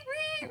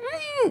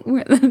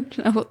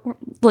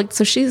 like,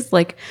 so she's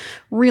like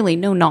really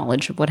no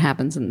knowledge of what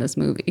happens in this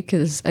movie.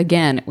 Because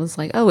again, it was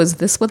like, oh, is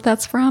this what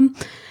that's from?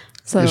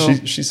 So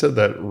yeah, she said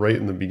that right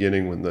in the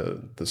beginning when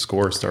the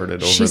score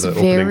started over she's the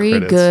opening very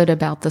credits. good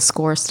about the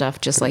score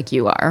stuff, just like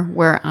you are,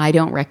 where I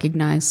don't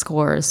recognize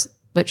scores.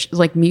 But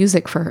like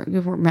music for her,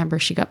 remember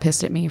she got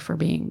pissed at me for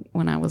being,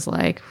 when I was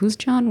like, who's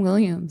John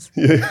Williams?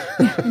 Yeah.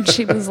 And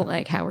she was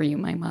like, how are you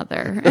my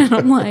mother? And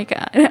I'm like,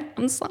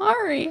 I'm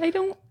sorry.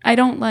 I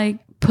don't like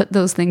put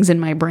those things in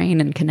my brain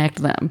and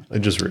connect them. I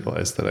just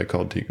realized that I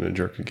called Tegan a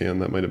jerk again.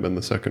 That might have been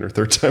the second or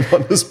third time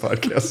on this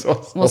podcast.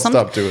 So I'll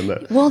stop doing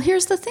that. Well,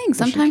 here's the thing.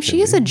 Sometimes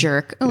she is a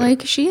jerk. Yeah.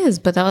 Like she is,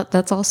 but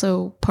that's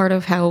also part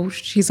of how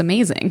she's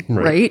amazing,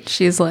 right?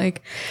 She's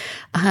like,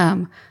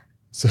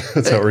 so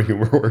that's how her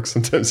humor works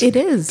sometimes. It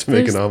is. To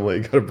make an omelet,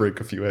 you got to break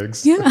a few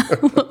eggs. Yeah.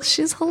 Well,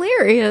 she's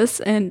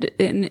hilarious. And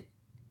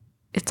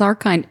it's our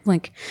kind,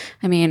 like,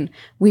 I mean,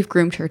 we've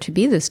groomed her to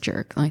be this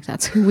jerk. Like,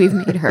 that's who we've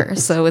made her.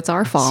 So it's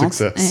our fault.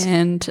 Success.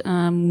 And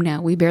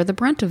now we bear the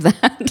brunt of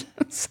that.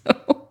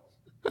 So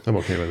I'm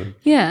okay with it.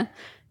 Yeah.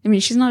 I mean,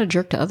 she's not a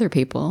jerk to other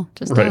people,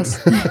 just us.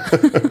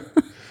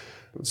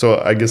 So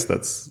I guess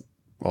that's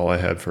all I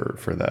had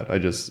for that.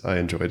 I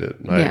enjoyed it.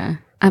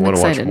 I want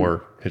to watch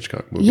more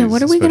Hitchcock movies. Yeah,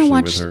 what are we going to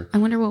watch? I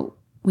wonder what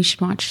we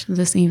should watch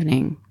this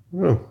evening.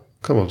 Oh,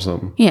 come up with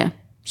something. Yeah.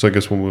 So I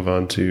guess we'll move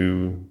on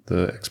to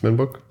the X-Men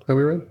book that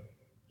we read.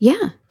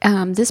 Yeah.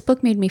 This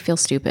book made me feel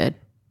stupid.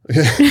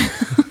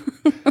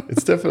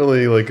 It's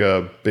definitely like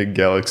a big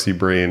galaxy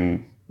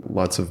brain,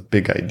 lots of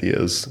big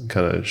ideas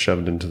kind of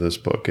shoved into this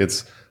book.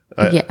 Yes.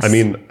 I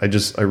mean,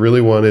 I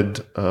really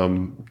wanted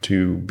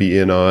to be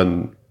in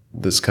on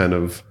this kind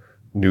of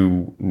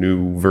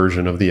new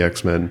version of the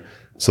X-Men.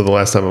 So the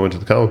last time I went to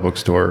the comic book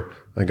store,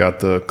 I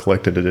got the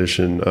collected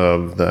edition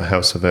of the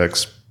House of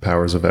X,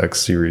 Powers of X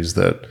series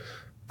that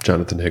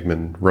Jonathan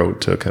Hickman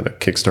wrote to kind of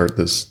kickstart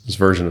this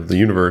version of the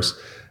universe.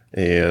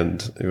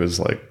 And it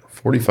was like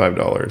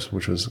 $45,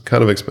 which was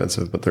kind of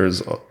expensive, but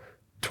there's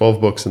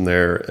 12 books in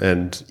there,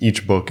 and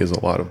each book is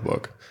a lot of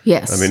book.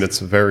 Yes. I mean, it's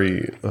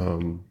very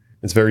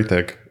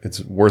thick.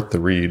 It's worth the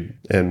read.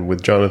 And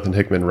with Jonathan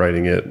Hickman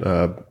writing it,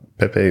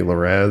 Pepe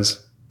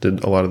Larraz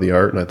did a lot of the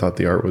art, and I thought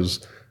the art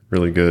was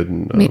really good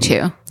and me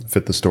too.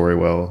 Fit the story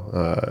well.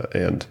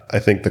 And I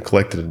think the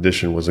collected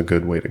edition was a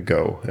good way to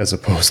go as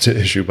opposed to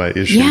issue by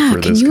issue. Yeah,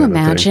 for this can you kind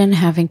imagine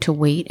having to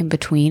wait in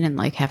between and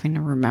like having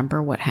to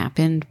remember what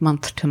happened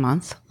month to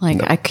month? Like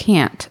no. I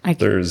can't.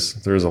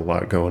 There's a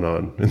lot going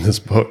on in this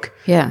book.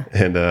 Yeah.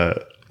 And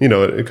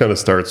it kind of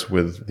starts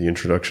with the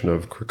introduction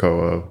of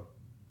Krakoa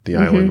the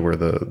island where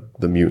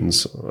the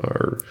mutants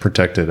are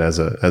protected as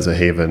a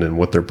haven, and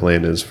what their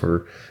plan is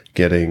for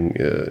getting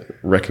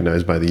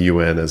recognized by the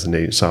UN as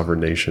a sovereign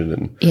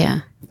nation.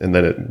 And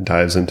then it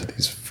dives into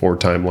these 4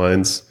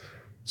 timelines,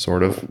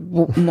 sort of.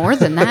 More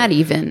than that,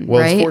 even.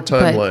 Well, right? It's 4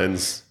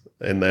 timelines,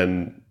 and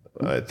then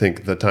I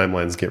think the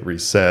timelines get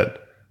reset.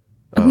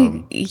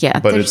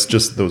 But it's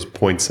just those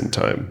points in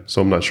time.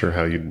 So I'm not sure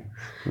how you'd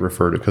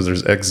refer to, because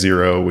there's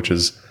X0, which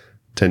is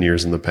 10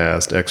 years in the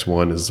past.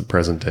 X1 is the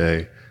present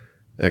day.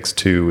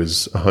 X2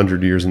 is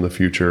 100 years in the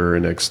future,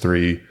 and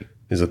X3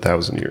 is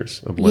 1,000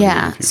 years of living in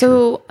the future.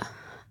 So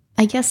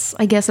I guess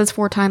it's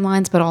 4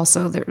 timelines, but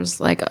also there's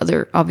like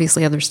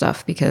obviously other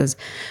stuff, because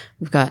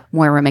we've got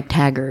Moira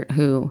McTaggart,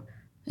 who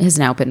has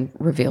now been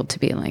revealed to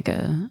be like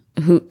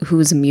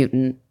who's a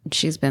mutant.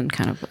 She's been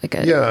kind of like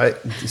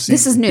this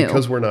is new,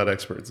 because we're not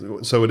experts.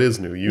 So it is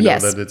new. You know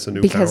that it's a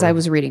new because power. I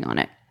was reading on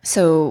it.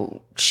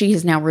 So she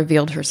has now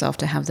revealed herself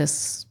to have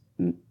this,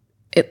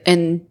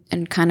 and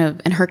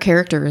her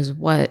character is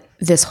what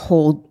this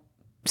whole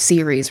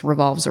series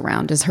revolves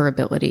around, is her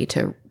ability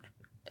to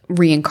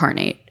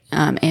reincarnate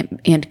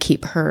and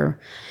keep her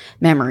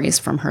memories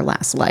from her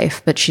last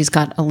life. But she's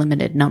got a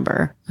limited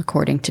number,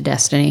 according to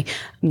Destiny,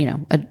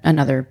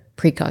 another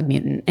precog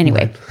mutant.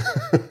 Anyway,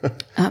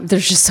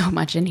 there's just so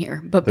much in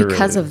here. But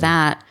because of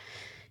that,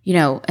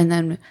 and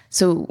then,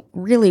 so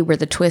really where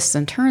the twists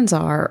and turns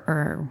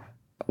are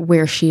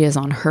where she is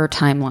on her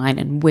timeline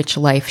and which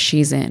life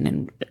she's in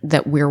and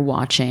that we're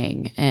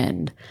watching.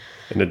 And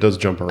it does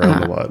jump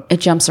around a lot. It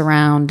jumps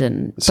around.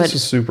 It's just a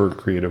super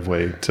creative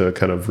way to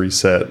kind of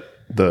reset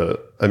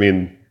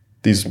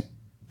these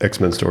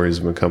X-Men stories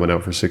have been coming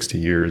out for 60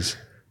 years.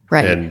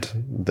 Right. And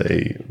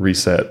they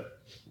reset,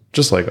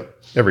 just like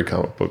every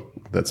comic book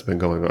that's been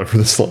going on for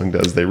this long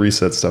does. They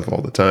reset stuff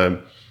all the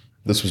time.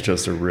 This was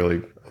just a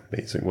really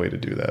amazing way to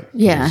do that.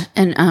 Yeah.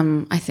 And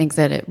I think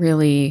that it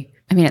really,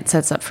 it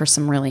sets up for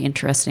some really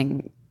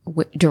interesting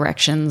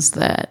directions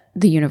that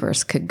the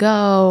universe could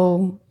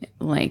go,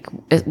 like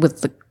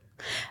with the,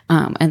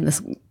 and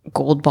this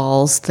gold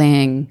balls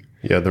thing.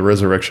 Yeah, the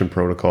Resurrection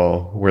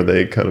Protocol, where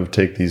they kind of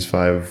take these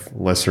 5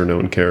 lesser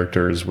known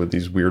characters with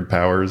these weird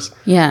powers,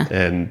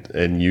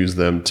 and use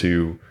them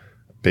to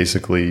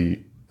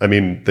basically,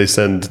 they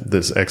send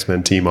this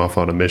X-Men team off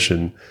on a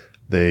mission.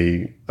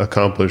 They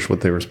accomplish what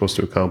they were supposed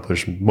to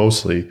accomplish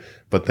mostly,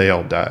 but they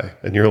all die.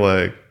 And you're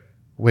like,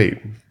 wait,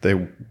 they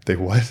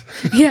what?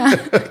 Yeah,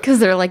 because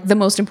they're like the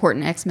most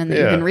important X-Men that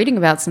you've been reading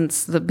about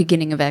since the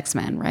beginning of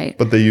X-Men, right?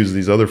 But they use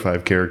these other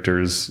 5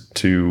 characters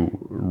to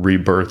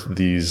rebirth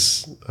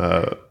these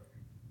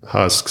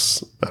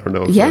husks. I don't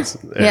know if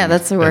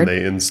that's the word. And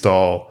they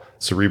install,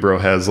 Cerebro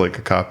has like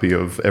a copy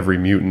of every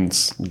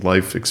mutant's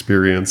life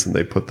experience, and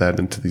they put that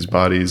into these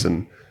bodies,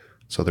 and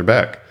so they're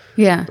back.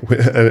 Yeah.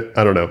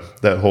 I don't know.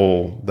 That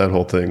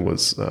whole thing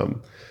was...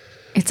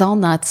 it's all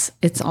nuts.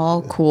 It's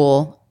all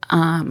cool.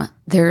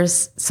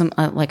 There's some,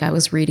 I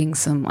was reading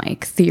some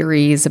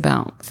theories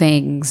about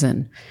things,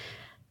 and,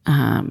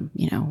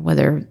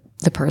 whether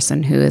the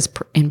person who is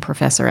in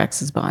Professor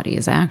X's body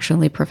is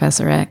actually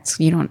Professor X.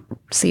 You don't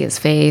see his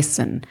face,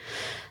 and,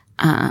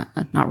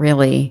 not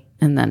really.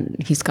 And then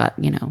he's got,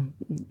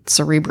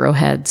 Cerebro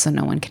head, so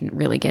no one can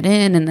really get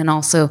in. And then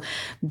also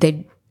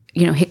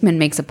Hickman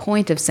makes a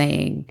point of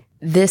saying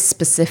this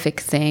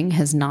specific thing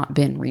has not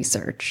been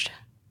researched.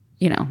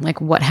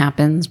 What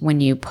happens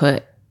when you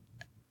put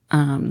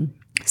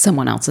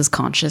someone else's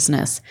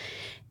consciousness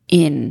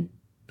in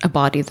a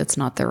body that's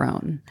not their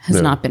own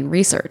has not been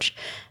researched.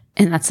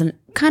 And that's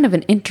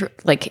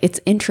it's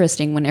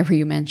interesting whenever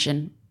you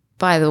mention,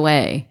 by the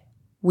way,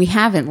 we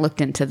haven't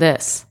looked into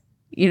this,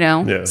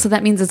 so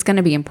that means it's going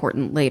to be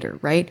important later,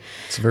 right?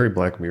 It's very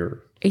Black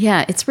Mirror.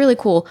 Yeah, it's really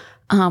cool.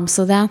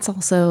 So that's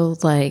also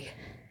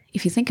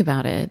if you think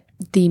about it,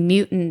 the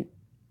mutant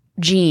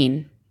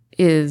gene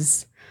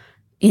is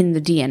in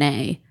the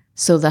DNA.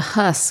 So the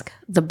husk,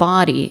 the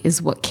body,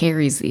 is what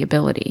carries the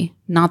ability,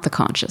 not the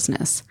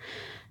consciousness.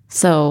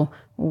 So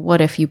what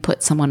if you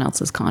put someone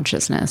else's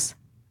consciousness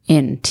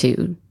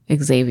into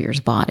Xavier's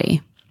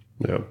body?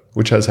 Yeah,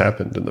 which has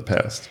happened in the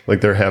past.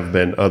 There have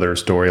been other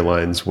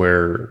storylines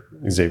where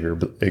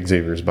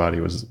Xavier's body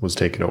was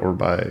taken over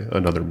by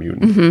another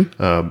mutant.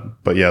 Mm-hmm.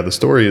 But yeah, the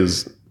story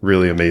is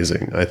really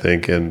amazing, I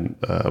think. And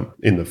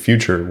in the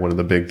future, one of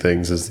the big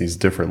things is these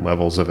different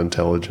levels of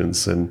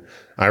intelligence. And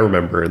I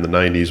remember in the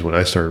 90s when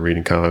I started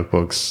reading comic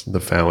books,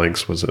 the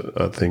Phalanx was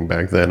a thing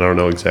back then. I don't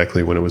know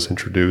exactly when it was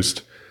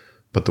introduced,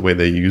 but the way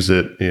they use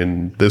it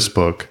in this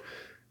book,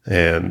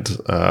 and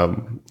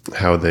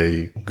how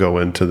they go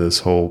into this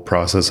whole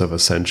process of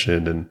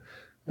ascension, and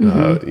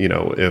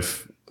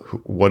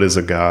what is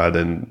a god,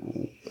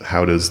 and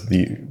how does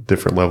the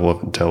different level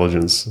of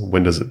intelligence,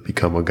 when does it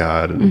become a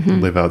god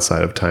and live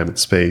outside of time and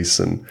space?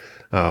 And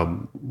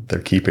they're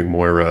keeping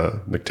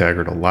Moira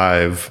McTaggart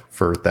alive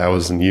for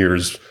 1,000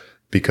 years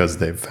because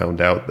they've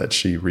found out that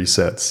she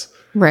resets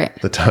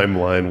the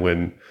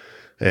timeline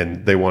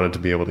and they wanted to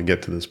be able to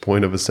get to this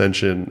point of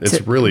ascension. It's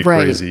really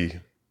crazy.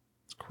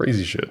 It's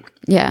crazy shit.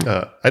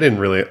 Yeah.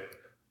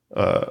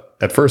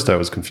 at first I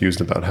was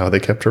confused about how they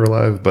kept her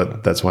alive,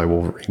 but that's why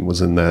Wolverine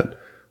was in that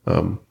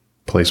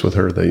place with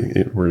her.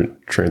 They were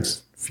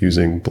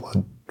transfusing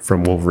blood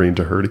from Wolverine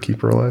to her to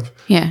keep her alive.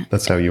 Yeah.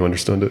 That's how you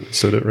understood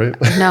it, right?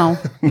 No.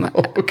 No,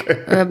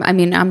 okay. I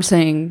mean, I'm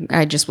saying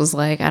I just was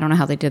like, I don't know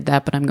how they did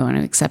that, but I'm going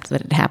to accept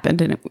that it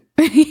happened. And it,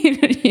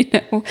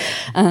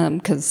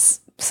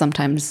 because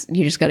sometimes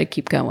you just got to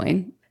keep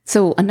going.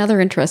 So another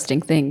interesting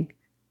thing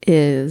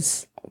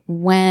is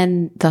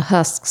when the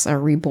husks are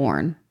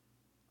reborn,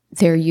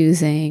 they're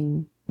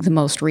using the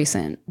most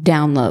recent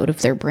download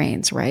of their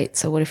brains, right?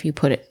 So what if you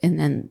put it, and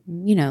then,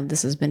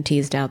 this has been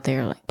teased out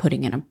there, like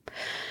putting in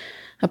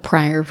a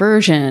prior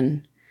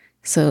version,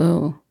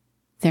 so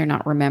they're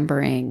not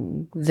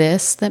remembering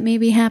this that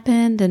maybe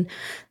happened. And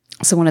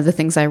so one of the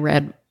things I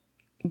read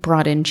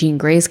brought in Jean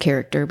Grey's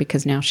character,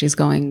 because now she's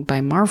going by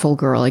Marvel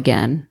Girl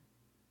again,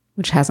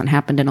 which hasn't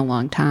happened in a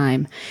long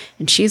time.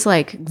 And she's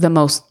like the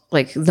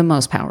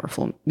most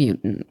powerful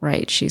mutant,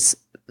 right? She's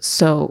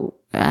so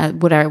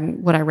what I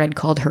read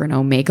called her an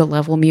Omega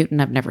level mutant.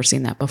 I've never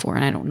seen that before,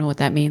 and I don't know what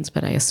that means,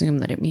 but I assume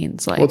that it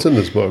means like what's in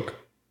this book.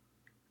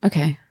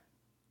 Okay.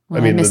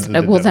 Well, I missed.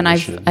 Then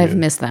I've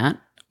missed that.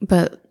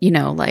 But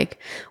like,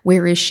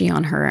 where is she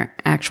on her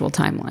actual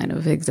timeline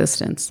of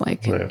existence?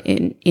 Like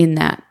in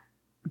that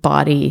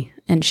body,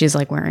 and she's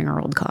like wearing her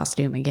old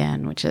costume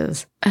again, which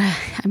is,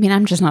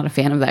 I'm just not a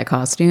fan of that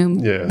costume.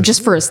 Yeah.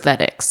 Just for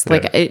aesthetics. Yeah.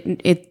 Like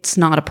it's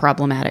not a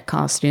problematic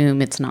costume.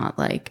 It's not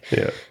like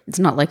it's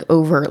not like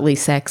overtly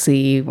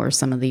sexy, where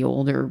some of the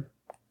older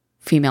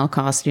female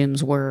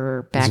costumes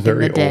were back in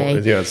the day.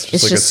 Old. Yeah, it's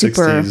just like a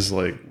super 60s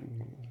like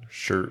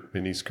shirt,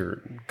 mini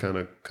skirt kind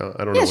of.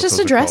 I don't know. It's just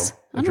a dress.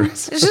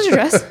 It's just a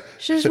dress.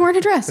 She's just wearing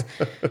a dress.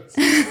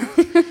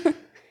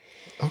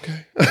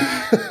 Okay.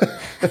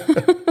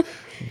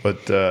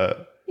 But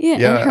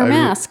and her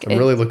mask. I'm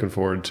really looking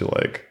forward to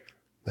like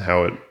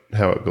how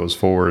it goes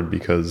forward,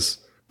 because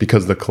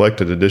the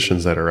collected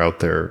editions that are out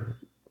there,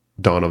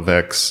 Dawn of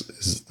X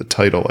is the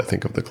title, I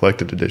think, of the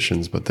collected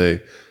editions, but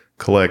they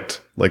collect,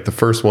 like, the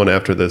first one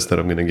after this that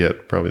I'm going to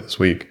get probably this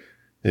week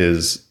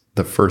is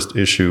the first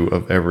issue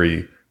of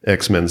every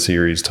X-Men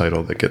series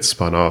title that gets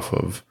spun off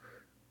of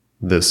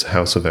this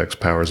House of X,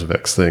 Powers of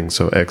X thing.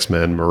 So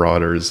X-Men,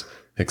 Marauders,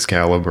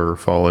 Excalibur,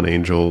 Fallen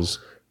Angels,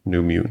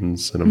 New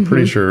Mutants, and I'm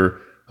pretty sure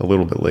a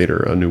little bit later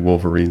a new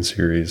Wolverine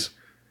series.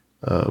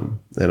 And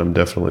I'm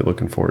definitely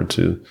looking forward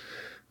to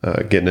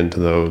getting into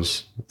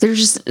those. There's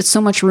just so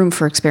much room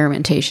for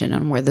experimentation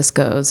on where this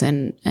goes,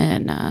 and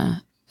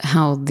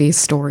how these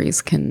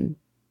stories can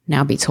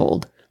now be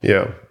told.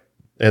 Yeah.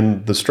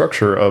 And the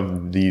structure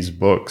of these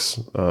books,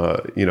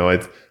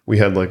 we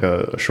had like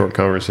a short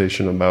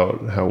conversation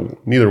about how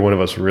neither one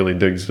of us really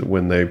digs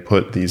when they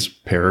put these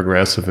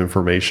paragraphs of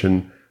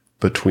information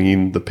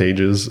between the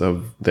pages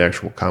of the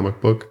actual comic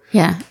book.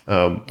 Yeah.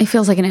 It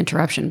feels like an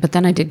interruption, but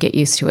then I did get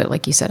used to it,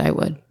 like you said I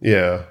would.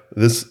 Yeah.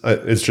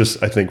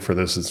 I think for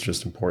this, it's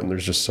just important.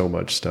 There's just so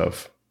much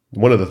stuff.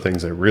 One of the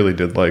things I really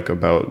did like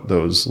about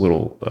those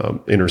little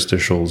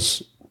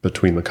interstitials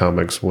between the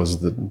comics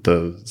was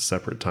the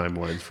separate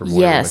timelines from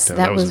yes,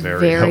 that was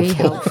very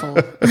helpful.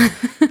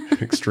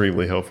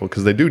 Extremely helpful,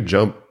 because they do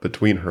jump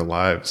between her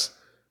lives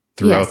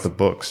throughout the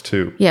books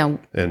too. Yeah.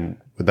 And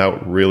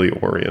without really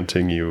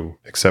orienting you,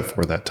 except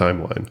for that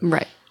timeline.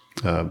 Right.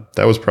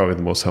 That was probably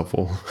the most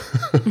helpful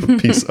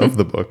piece of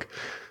the book.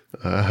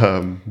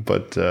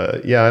 But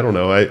I don't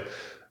know.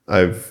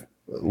 I've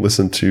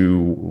listened to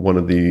one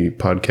of the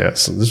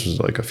podcasts, and this was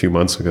like a few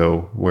months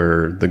ago,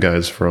 where the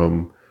guys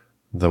from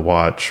The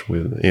Watch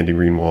with Andy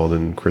Greenwald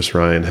and Chris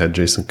Ryan had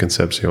Jason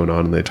Concepcion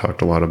on, and they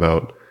talked a lot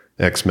about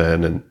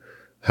X-Men and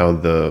how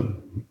the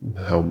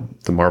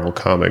Marvel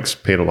Comics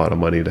paid a lot of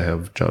money to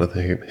have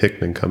Jonathan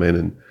Hickman come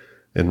in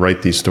and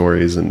write these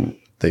stories, and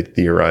they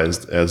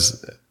theorized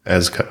as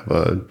kind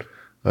of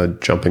a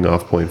jumping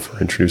off point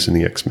for introducing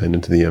the X-Men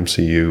into the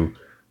MCU.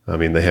 I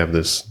mean, they have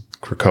this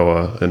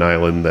Krakoa, an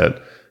island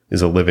that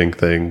is a living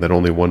thing that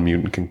only one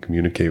mutant can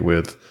communicate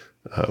with.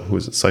 Who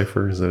is it?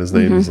 Cypher? Is that his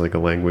name? He's like a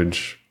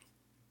language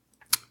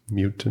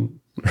mutant.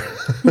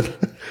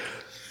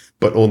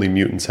 But only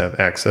mutants have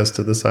access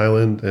to this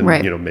island. And,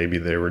 maybe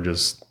they were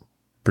just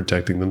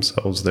protecting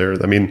themselves there.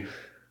 I mean,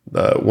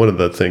 one of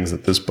the things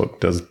that this book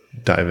does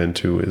dive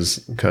into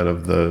is kind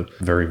of the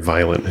very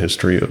violent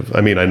history of,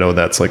 I know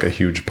that's like a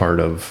huge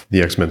part of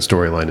the X-Men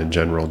storyline in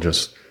general,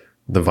 just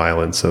the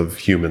violence of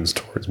humans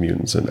towards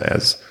mutants, and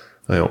as,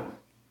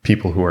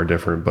 people who are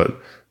different, but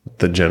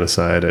the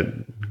genocide at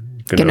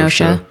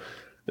Genosha.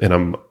 And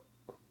I'm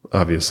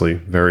obviously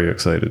very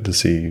excited to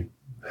see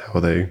how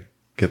they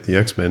get the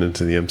X-Men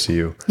into the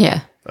MCU.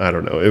 Yeah. I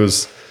don't know.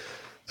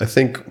 I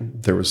think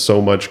there was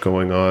so much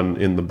going on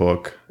in the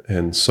book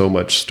and so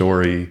much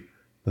story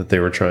that they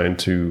were trying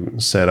to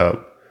set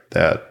up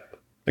that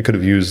I could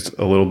have used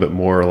a little bit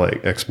more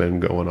like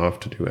X-Men going off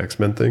to do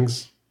X-Men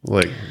things.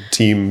 Like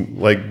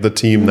the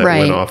team that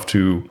went off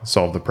to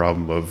solve the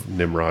problem of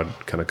Nimrod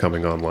kind of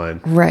coming online.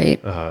 Right.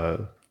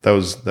 That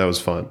was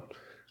fun.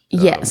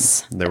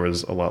 Yes. There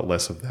was a lot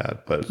less of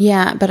that, but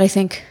yeah, but I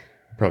think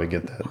probably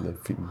get that in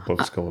the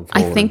books going forward.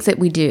 I think that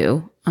we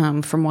do,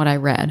 from what I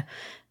read.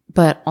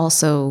 But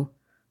also,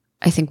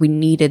 I think we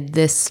needed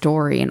this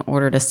story in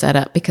order to set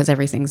up, because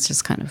everything's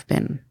just kind of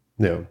been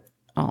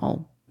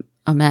all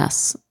a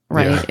mess,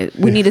 right? Yeah.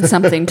 We needed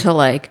something to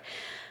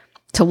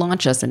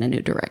launch us in a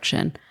new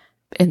direction.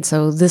 And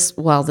so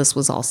while this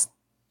was all,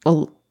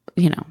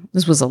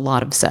 this was a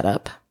lot of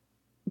setup,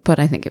 but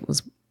I think it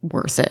was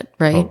worth it,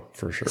 right? Oh,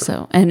 for sure.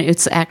 So, and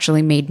it's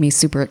actually made me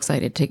super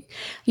excited to,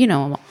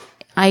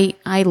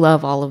 I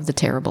love all of the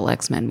terrible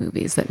X-Men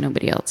movies that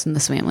nobody else in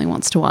this family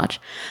wants to watch.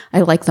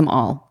 I like them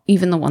all,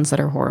 even the ones that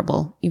are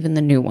horrible, even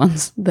the new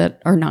ones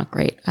that are not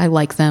great. I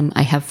like them.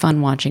 I have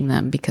fun watching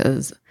them,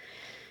 because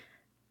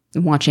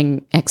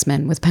watching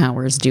X-Men with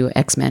powers do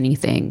X-Men-y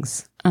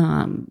things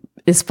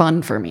is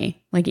fun for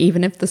me. Like,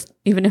 even if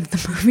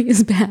the movie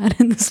is bad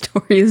and the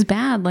story is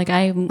bad, like,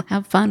 I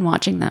have fun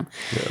watching them.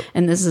 Yeah.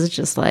 And this is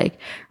just like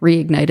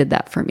reignited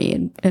that for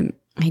me, and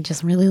I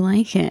just really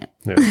like it.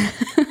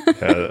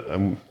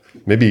 Yeah.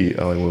 Maybe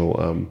I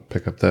will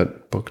pick up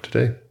that book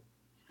today.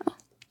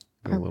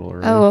 A little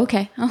early. Oh,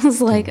 okay. I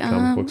was like,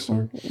 comic book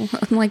store.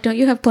 I'm like, don't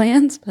you have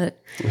plans?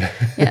 But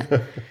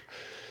yeah.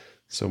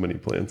 So many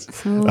plans.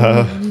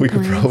 We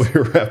could probably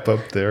wrap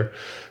up there.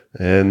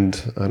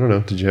 And I don't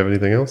know. Did you have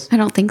anything else? I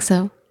don't think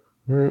so.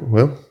 All right.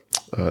 Well,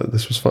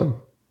 this was fun.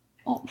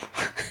 Oh.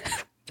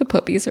 The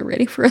puppies are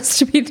ready for us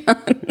to be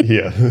done.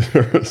 Yeah,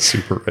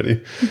 super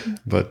ready.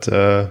 But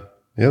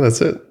yeah,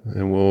 that's it.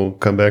 And we'll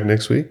come back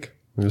next week.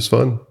 It was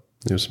fun.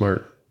 It was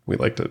smart. We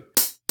liked it.